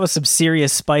 Yeah, that was some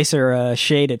serious Spicer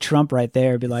shade at Trump right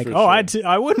there. Be like,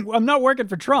 I wouldn't. I'm not working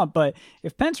for Trump, but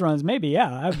if Pence runs, maybe,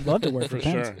 yeah, I'd love to work for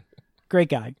Pence. Sure. Great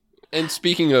guy. And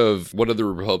speaking of what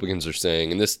other Republicans are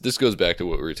saying, and this goes back to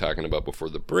what we were talking about before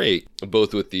the break,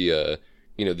 both with the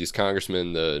these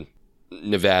congressmen, the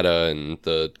Nevada and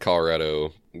the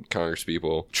Colorado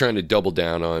congresspeople, trying to double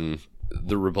down on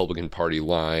the Republican Party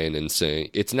line and saying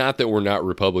it's not that we're not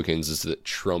Republicans, it's that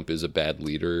Trump is a bad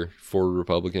leader for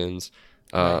Republicans.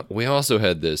 Right. We also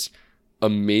had this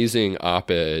amazing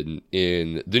op-ed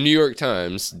in the New York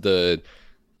Times, the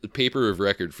paper of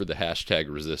record for the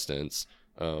hashtag resistance,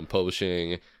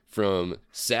 publishing from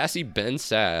sassy Ben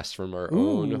Sass from our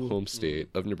own home state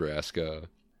of Nebraska.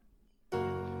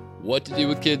 What to do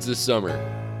with kids this summer?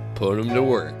 Put them to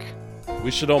work.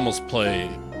 We should almost play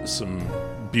some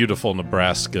beautiful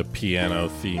Nebraska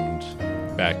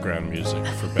piano-themed background music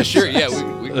for Ben Sure, Sass.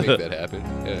 yeah, we can make that happen.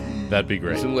 Yeah. That'd be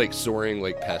great. Some soaring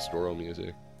pastoral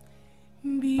music.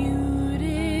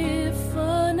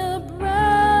 Beautiful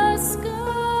Nebraska,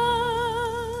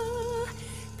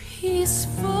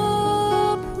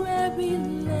 peaceful prairie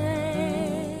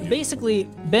land. Basically,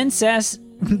 Ben Sass's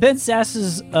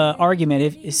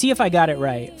argument, see if I got it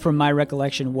right from my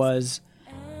recollection, was,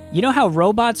 you know how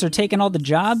robots are taking all the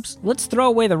jobs? Let's throw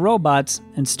away the robots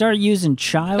and start using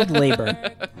child labor.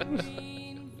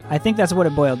 I think that's what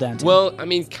it boiled down to. Well, I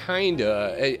mean,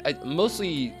 kinda.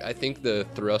 Mostly, I think the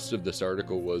thrust of this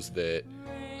article was that,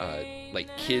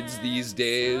 kids these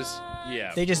days,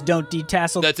 Yeah. they just don't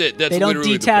detassel. That's it. That's they don't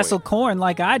literally the detassel point. corn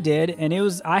like I did, and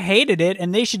I hated it,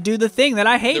 and they should do the thing that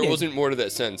I hated. There wasn't more to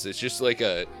that sentence. It's just like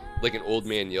an old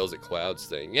man yells at clouds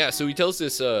thing. Yeah. So he tells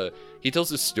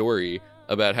this story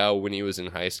about how when he was in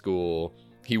high school,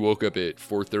 he woke up at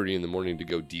 4:30 in the morning to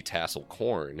go detassel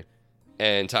corn,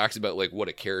 and talks about what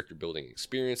a character building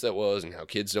experience that was, and how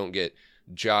kids don't get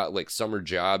summer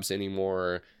jobs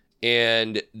anymore.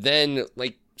 And then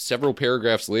several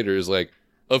paragraphs later is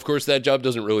of course that job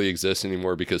doesn't really exist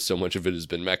anymore because so much of it has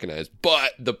been mechanized.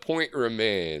 But the point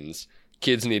remains,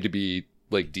 kids need to be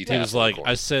detasseling. He was like, corn.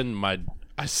 I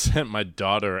sent my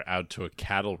daughter out to a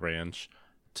cattle ranch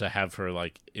to have her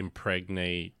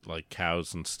impregnate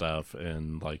cows and stuff,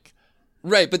 and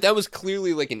Right, but that was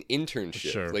clearly an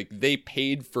internship. Sure. They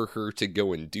paid for her to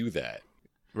go and do that.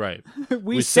 right.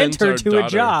 we sent her our to a daughter-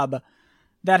 job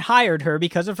that hired her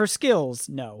because of her skills.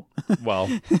 No. Well,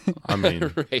 I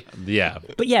mean, Right. yeah.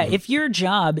 But yeah, if your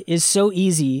job is so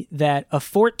easy that a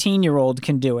 14-year-old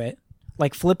can do it,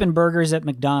 like flipping burgers at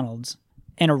McDonald's,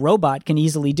 and a robot can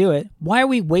easily do it, why are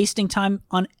we wasting time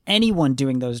on anyone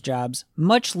doing those jobs,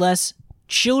 much less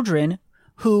children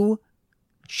who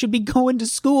should be going to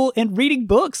school and reading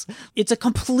books? It's a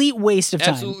complete waste of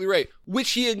time. Absolutely right. Which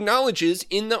he acknowledges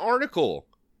in the article.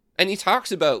 And he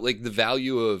talks about the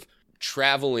value of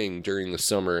traveling during the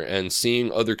summer and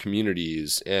seeing other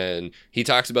communities, and he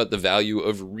talks about the value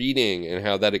of reading and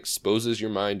how that exposes your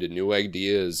mind to new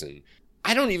ideas. And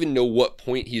I don't even know what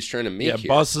point he's trying to make Yeah, here.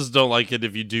 bosses don't like it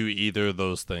if you do either of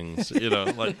those things.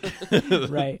 Like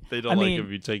Right. they don't like if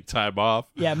you take time off.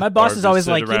 Yeah, my boss or if is you always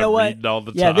sit like, you around know what? reading all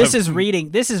the Yeah, time. this is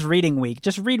reading week.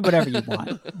 Just read whatever you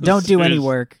want. Don't do any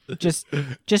work. Just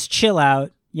chill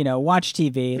out. Watch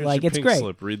TV. Here's Like your it's pink great.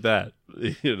 slip. Read that.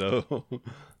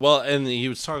 Well, and he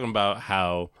was talking about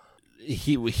how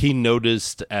he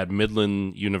noticed at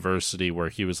Midland University, where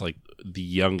he was like the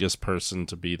youngest person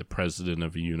to be the president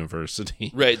of a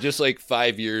university. Right, just like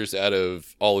 5 years out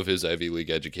of all of his Ivy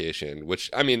League education, which,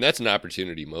 I mean, that's an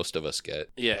opportunity most of us get.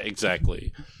 Yeah,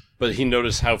 exactly. But he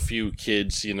noticed how few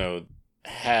kids,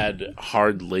 had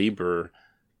hard labor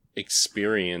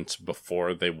experience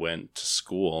before they went to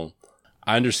school.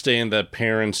 I understand that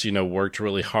parents, worked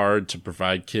really hard to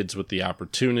provide kids with the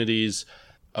opportunities,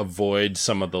 avoid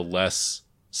some of the less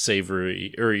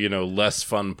savory or, less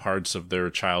fun parts of their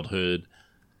childhood,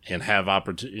 and have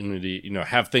opportunity,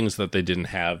 have things that they didn't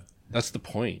have. That's the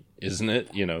point, isn't it?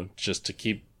 Just to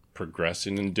keep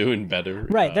progressing and doing better.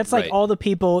 Right. That's like all the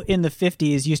people in the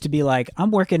 50s used to be like, I'm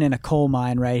working in a coal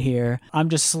mine right here. I'm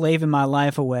just slaving my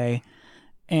life away.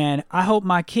 And I hope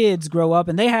my kids grow up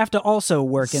and they have to also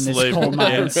work in this coal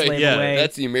mine and slave away.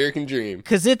 That's the American dream.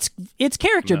 Because it's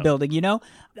character building,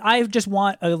 I just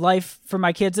want a life for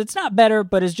my kids that's not better,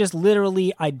 but is just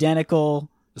literally identical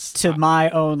to my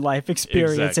own life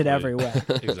experience in every way.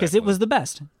 Because it was the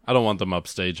best. I don't want them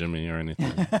upstaging me or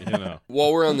anything.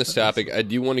 While we're on this topic, I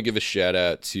do want to give a shout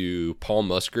out to Paul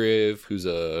Musgrave, who's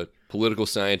a political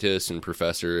scientist and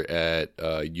professor at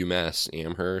UMass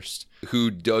Amherst,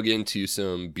 who dug into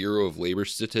some Bureau of Labor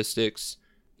statistics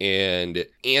and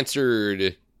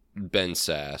answered Ben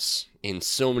Sass in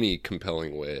so many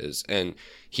compelling ways. And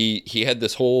he had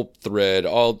this whole thread.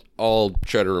 I'll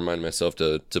try to remind myself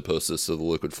to post this to the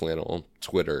Liquid Flannel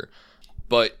Twitter.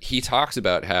 But he talks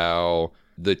about how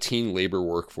the teen labor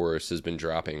workforce has been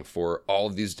dropping for all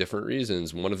of these different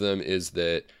reasons. One of them is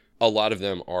that a lot of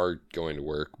them are going to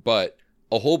work, but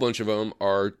a whole bunch of them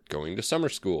are going to summer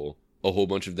school. A whole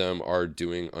bunch of them are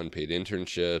doing unpaid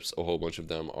internships. A whole bunch of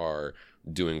them are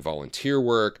doing volunteer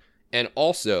work. And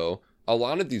also, a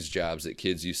lot of these jobs that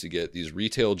kids used to get, these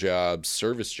retail jobs,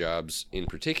 service jobs in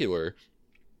particular,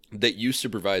 that used to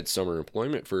provide summer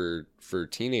employment for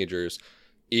teenagers,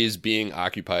 is being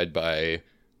occupied by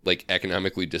like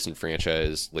economically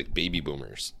disenfranchised like baby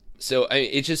boomers. So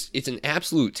it's an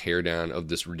absolute teardown of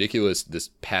this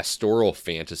pastoral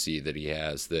fantasy that he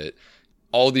has, that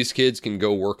all these kids can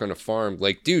go work on a farm.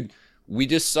 Like, dude, we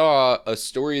just saw a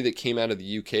story that came out of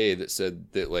the UK that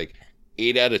said that like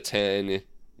 8 out of 10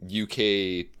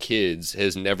 UK kids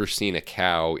has never seen a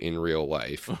cow in real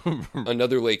life.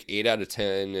 Another like 8 out of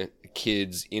 10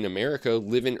 kids in America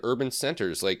live in urban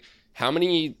centers. Like, how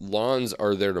many lawns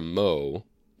are there to mow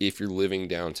if you're living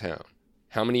downtown?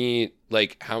 How many,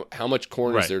 like, how much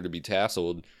corn is there to be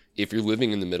tasseled if you're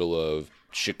living in the middle of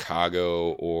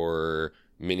Chicago or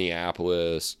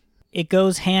Minneapolis? It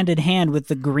goes hand in hand with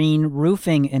the green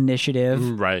roofing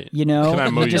initiative. Right. Can I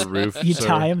mow your roof? You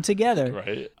tie them together.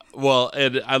 Right. Well,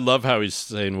 and I love how he's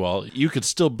saying, well, you could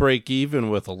still break even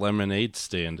with a lemonade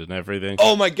stand and everything.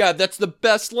 Oh my God, that's the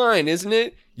best line, isn't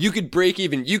it? You could break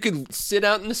even. You could sit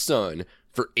out in the sun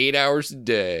for 8 hours a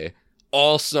day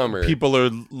all summer. People are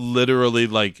literally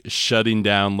like shutting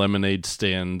down lemonade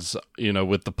stands,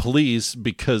 with the police,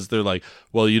 because they're like,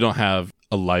 well, you don't have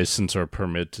a license or a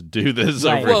permit to do this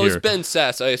over Well, here. it's Ben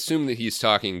Sass. I assume that he's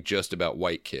talking just about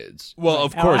white kids. Well,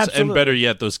 of course, and absolutely. better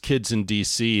yet, those kids in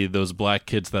D.C., those black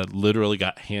kids that literally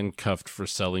got handcuffed for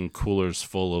selling coolers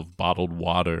full of bottled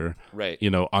water, Right.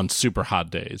 On super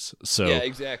hot days. So Yeah,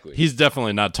 exactly. he's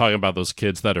definitely not talking about those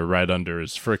kids that are right under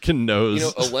his freaking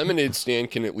nose. A lemonade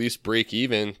stand can at least break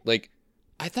even. Like,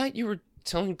 I thought you were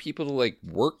telling people to, like,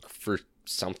 work for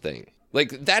something.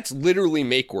 Like, that's literally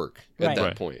make work at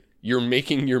that point. You're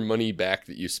making your money back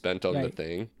that you spent on the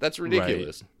thing. That's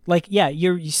ridiculous. Like, yeah,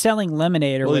 you're selling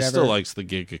lemonade or Well, whatever. he still likes the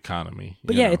gig economy.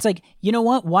 But yeah, it's like, you know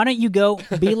what? Why don't you go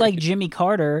be like Jimmy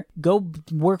Carter, go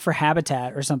work for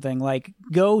Habitat or something? Like,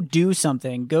 go do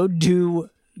something. Go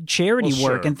do charity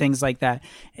work and things like that.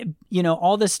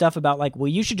 All this stuff about like, well,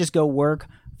 you should just go work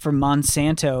for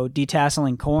Monsanto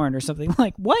detasseling corn or something.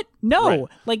 Like, what? No.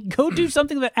 Like, go do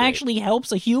something that actually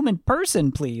helps a human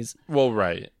person, please. Well,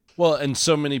 right. Well, and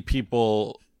so many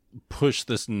people push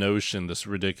this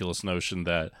ridiculous notion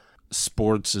that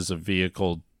sports is a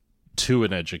vehicle to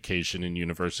an education in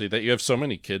university, that you have so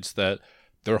many kids that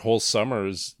their whole summer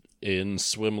is in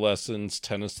swim lessons,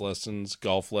 tennis lessons,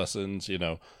 golf lessons,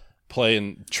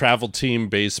 playing travel team,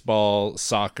 baseball,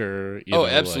 soccer. You know,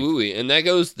 absolutely. And that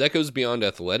goes beyond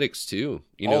athletics too.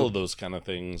 You know, all of those kind of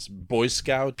things. Boy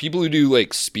Scout. People who do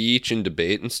like speech and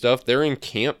debate and stuff, they're in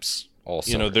camps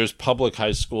also. You know, there's public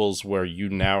high schools where you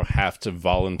now have to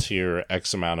volunteer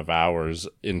X amount of hours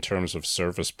in terms of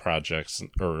service projects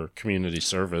or community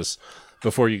service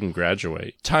before you can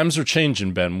graduate. Times are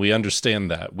changing, Ben. We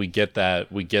understand that. We get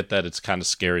that. We get that it's kind of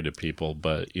scary to people,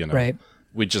 but, you know, Right.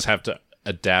 we just have to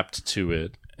adapt to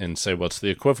it and say what's the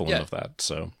equivalent of that.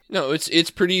 So no, it's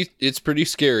pretty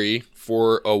scary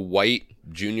for a white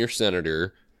junior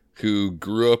senator who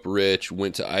grew up rich,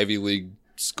 went to Ivy League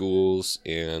schools,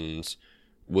 and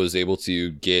was able to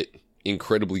get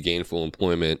incredibly gainful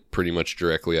employment pretty much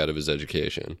directly out of his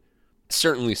education. It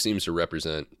certainly seems to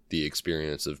represent the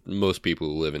experience of most people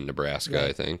who live in Nebraska, right.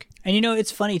 I think. And you know,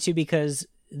 it's funny too, because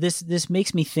this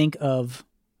makes me think of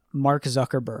Mark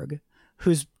Zuckerberg,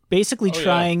 who's basically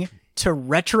trying to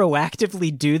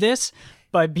retroactively do this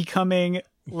by becoming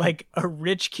like a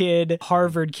rich kid,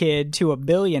 Harvard kid to a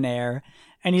billionaire.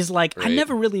 And he's like, I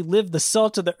never really lived the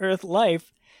salt of the earth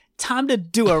life. Time to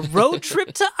do a road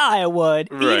trip to Iowa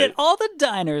and eat at all the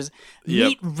diners.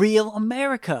 Meet real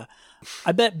America.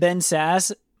 I bet Ben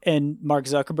Sass and Mark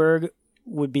Zuckerberg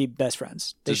would be best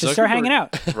friends. They should start hanging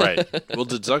out. Right. Well,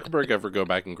 did Zuckerberg ever go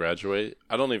back and graduate?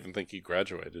 I don't even think he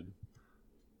graduated.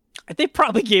 They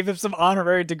probably gave him some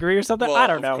honorary degree or something. Well, I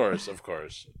don't know. Of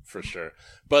course, for sure.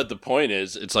 But the point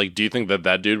is, it's like, do you think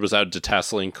that dude was out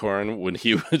detasseling corn when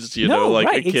he was, a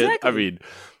kid? Exactly. I mean,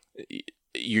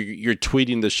 you're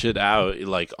tweeting the shit out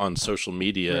like on social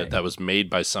media that was made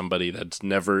by somebody that's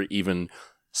never even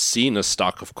seen a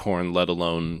stalk of corn, let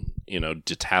alone,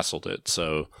 detasseled it.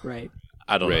 So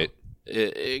I don't know.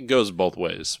 It goes both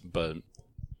ways, but.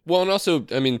 Well, and also,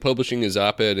 I mean, publishing his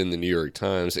op-ed in the New York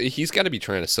Times, he's got to be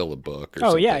trying to sell a book or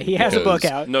something. Oh, yeah, he has a book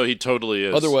out. No, he totally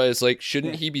is. Otherwise,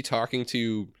 shouldn't he be talking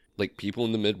to, people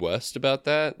in the Midwest about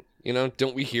that?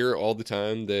 Don't we hear all the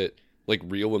time that,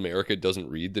 real America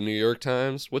doesn't read the New York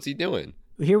Times? What's he doing?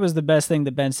 Here was the best thing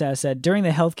that Ben Sass said. During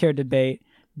the healthcare debate,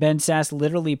 Ben Sass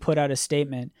literally put out a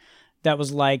statement that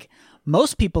was like,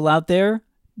 most people out there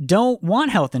don't want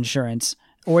health insurance.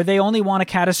 Or they only want a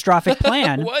catastrophic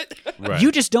plan. What? Right.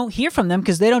 You just don't hear from them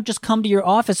because they don't just come to your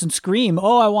office and scream,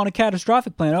 "Oh, I want a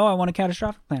catastrophic plan. Oh, I want a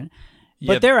catastrophic plan."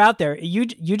 But they're out there. You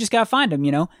just gotta find them,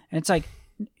 And it's like,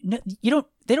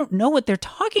 They don't know what they're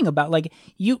talking about.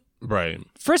 Right.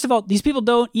 First of all, these people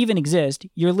don't even exist.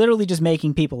 You're literally just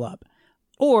making people up.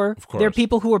 Or they're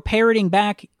people who are parroting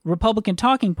back Republican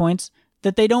talking points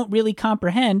that they don't really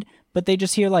comprehend. But they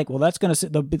just hear well, that's going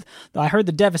to. I heard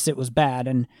the deficit was bad,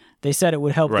 and they said it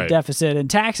would help the deficit and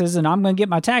taxes, and I'm going to get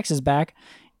my taxes back.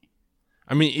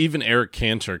 I mean, even Eric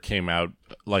Cantor came out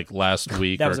last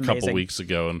week or a couple weeks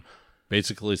ago, and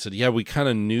basically said, "Yeah, we kind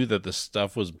of knew that the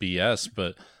stuff was BS,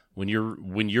 but when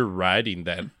you're riding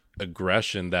that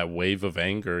aggression, that wave of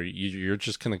anger, you're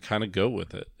just going to kind of go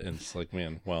with it." And it's like,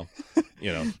 man, well,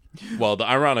 well, the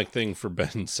ironic thing for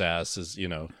Ben Sass is,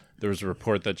 there was a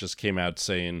report that just came out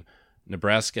saying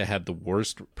Nebraska had the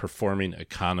worst performing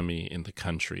economy in the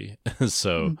country.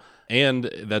 So,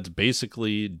 and that's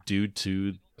basically due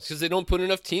to... Because they don't put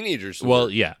enough teenagers to Well,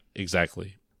 work. yeah,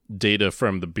 exactly. Data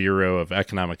from the Bureau of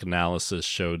Economic Analysis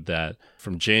showed that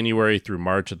from January through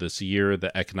March of this year,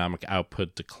 the economic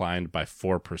output declined by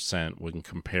 4% when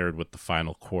compared with the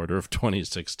final quarter of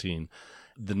 2016.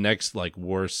 The next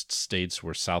worst states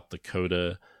were South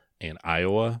Dakota and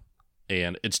Iowa.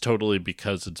 And it's totally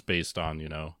because it's based on,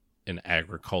 an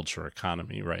agriculture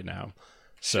economy right now.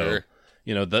 So,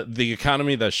 the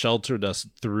economy that sheltered us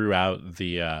throughout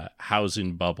the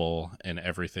housing bubble and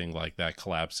everything like that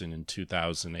collapsing in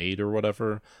 2008 or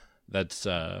whatever, that's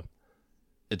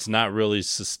it's not really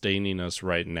sustaining us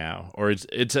right now, or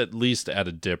it's at least at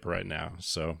a dip right now.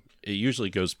 So it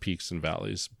usually goes peaks and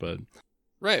valleys, but.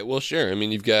 Right. Well, sure. I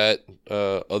mean, you've got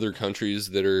other countries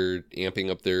that are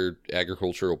amping up their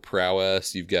agricultural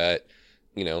prowess. You've got,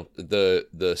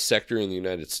 the sector in the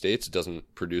United States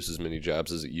doesn't produce as many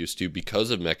jobs as it used to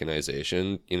because of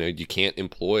mechanization. You can't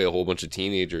employ a whole bunch of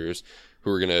teenagers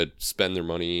who are going to spend their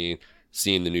money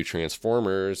seeing the new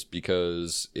Transformers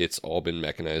because it's all been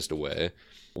mechanized away.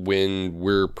 When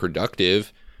we're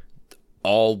productive,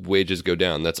 all wages go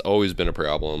down. That's always been a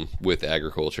problem with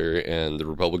agriculture, and the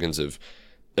Republicans have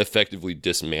effectively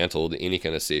dismantled any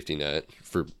kind of safety net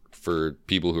for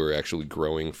people who are actually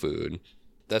growing food.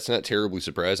 That's not terribly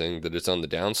surprising that it's on the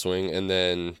downswing. And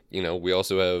then, we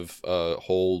also have a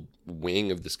whole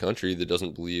wing of this country that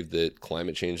doesn't believe that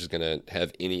climate change is going to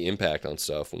have any impact on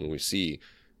stuff. When we see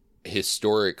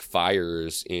historic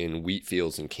fires in wheat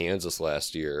fields in Kansas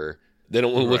last year, They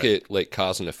don't want to look at like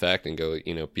cause and effect and go,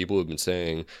 people have been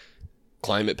saying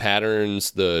climate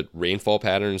patterns, the rainfall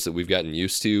patterns that we've gotten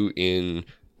used to in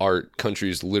our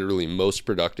country's literally most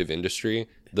productive industry,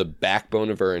 the backbone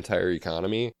of our entire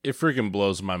economy. It freaking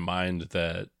blows my mind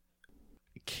that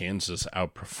Kansas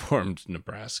outperformed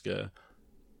Nebraska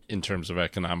in terms of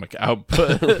economic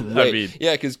output. Right. I mean,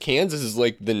 yeah, because Kansas is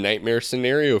like the nightmare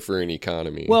scenario for an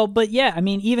economy. Well, but yeah, I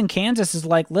mean, even Kansas is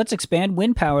like, let's expand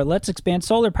wind power, let's expand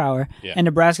solar power. Yeah. And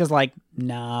Nebraska's like,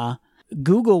 nah.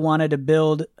 Google wanted to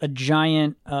build a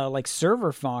giant like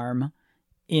server farm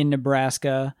in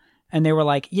Nebraska. And they were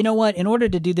like, you know what? In order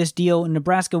to do this deal in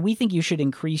Nebraska, we think you should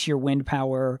increase your wind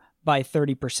power by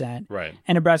 30%. right.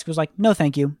 And Nebraska was like, no,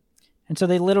 thank you. And so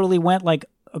they literally went like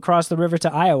across the river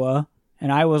to Iowa.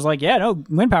 And I was like, yeah, no,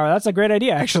 wind power, that's a great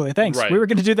idea, actually. Thanks. Right. We were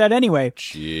going to do that anyway.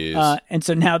 Jeez. And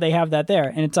so now they have that there.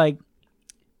 And it's like,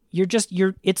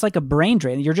 it's like a brain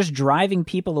drain. You're just driving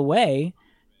people away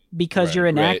because you're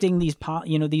enacting these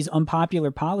unpopular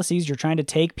policies. You're trying to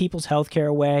take people's health care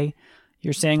away.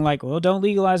 You're saying like, well, don't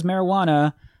legalize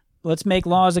marijuana. Let's make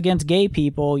laws against gay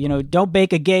people. Don't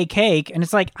bake a gay cake. And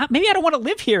it's like, maybe I don't want to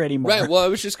live here anymore. Right. Well, I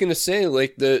was just going to say,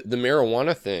 like, the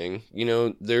marijuana thing,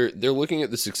 they're looking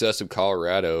at the success of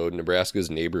Colorado,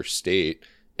 Nebraska's neighbor state,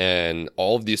 and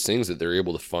all of these things that they're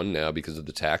able to fund now because of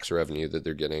the tax revenue that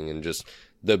they're getting and just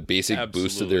the basic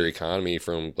boost of their economy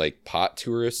from, like, pot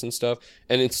tourists and stuff.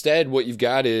 And instead, what you've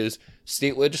got is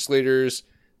state legislators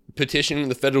petitioning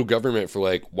the federal government for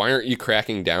like, why aren't you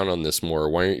cracking down on this more?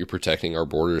 Why aren't you protecting our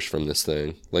borders from this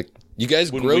thing? Like, you guys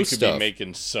When grow we could stuff. be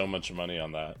making so much money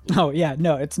on that. Oh, yeah.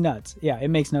 No, it's nuts. Yeah, it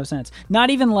makes no sense. Not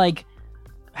even like,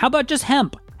 how about just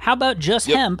hemp? How about just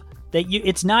hemp?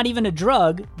 It's not even a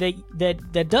drug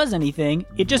that does anything.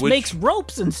 It just makes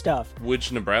ropes and stuff.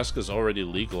 Which Nebraska's already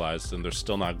legalized and they're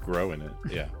still not growing it.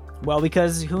 Yeah. Well,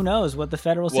 because who knows what the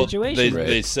federal situation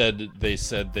is. They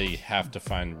said they have to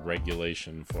find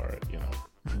regulation for it,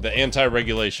 The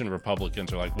anti-regulation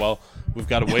Republicans are like, well, we've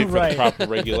got to wait for the proper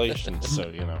regulations,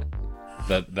 so,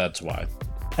 that's why.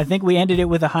 I think we ended it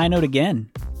with a high note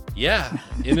again. Yeah,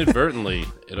 inadvertently.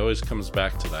 It always comes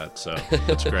back to that, so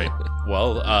that's great.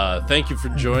 Well, thank you for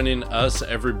joining us,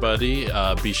 everybody.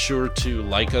 Be sure to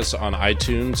like us on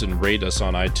iTunes and rate us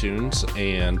on iTunes,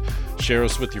 and share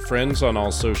us with your friends on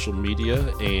all social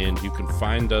media, and you can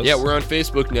find us... Yeah, we're on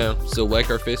Facebook now, so like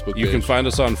our Facebook page. You can find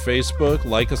us on Facebook,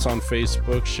 like us on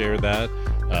Facebook, share that.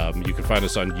 You can find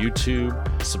us on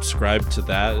YouTube, subscribe to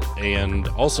that, and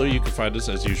also you can find us,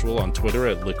 as usual, on Twitter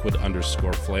at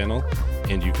liquid_flannel,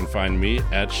 and you can find me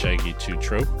at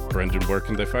Shaggy2Trope. Brendan, where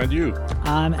can they find you?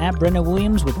 I'm at Brendan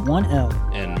Williams with 1 L.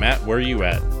 And Matt, where are you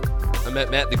at? I'm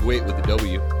at Matt the Great with a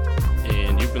W.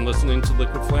 And you've been listening to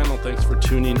Liquid Flannel. Thanks for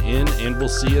tuning in, and we'll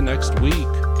see you next week.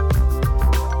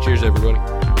 Cheers, everybody.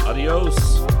 Adios.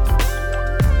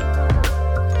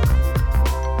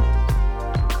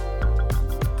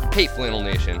 Hey, Flannel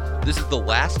Nation. This is the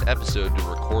last episode to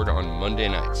record on Monday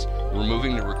nights. We're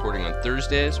moving to recording on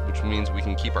Thursdays, which means we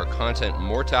can keep our content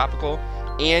more topical,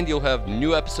 and you'll have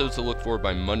new episodes to look for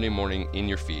by Monday morning in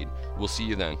your feed. We'll see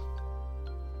you then.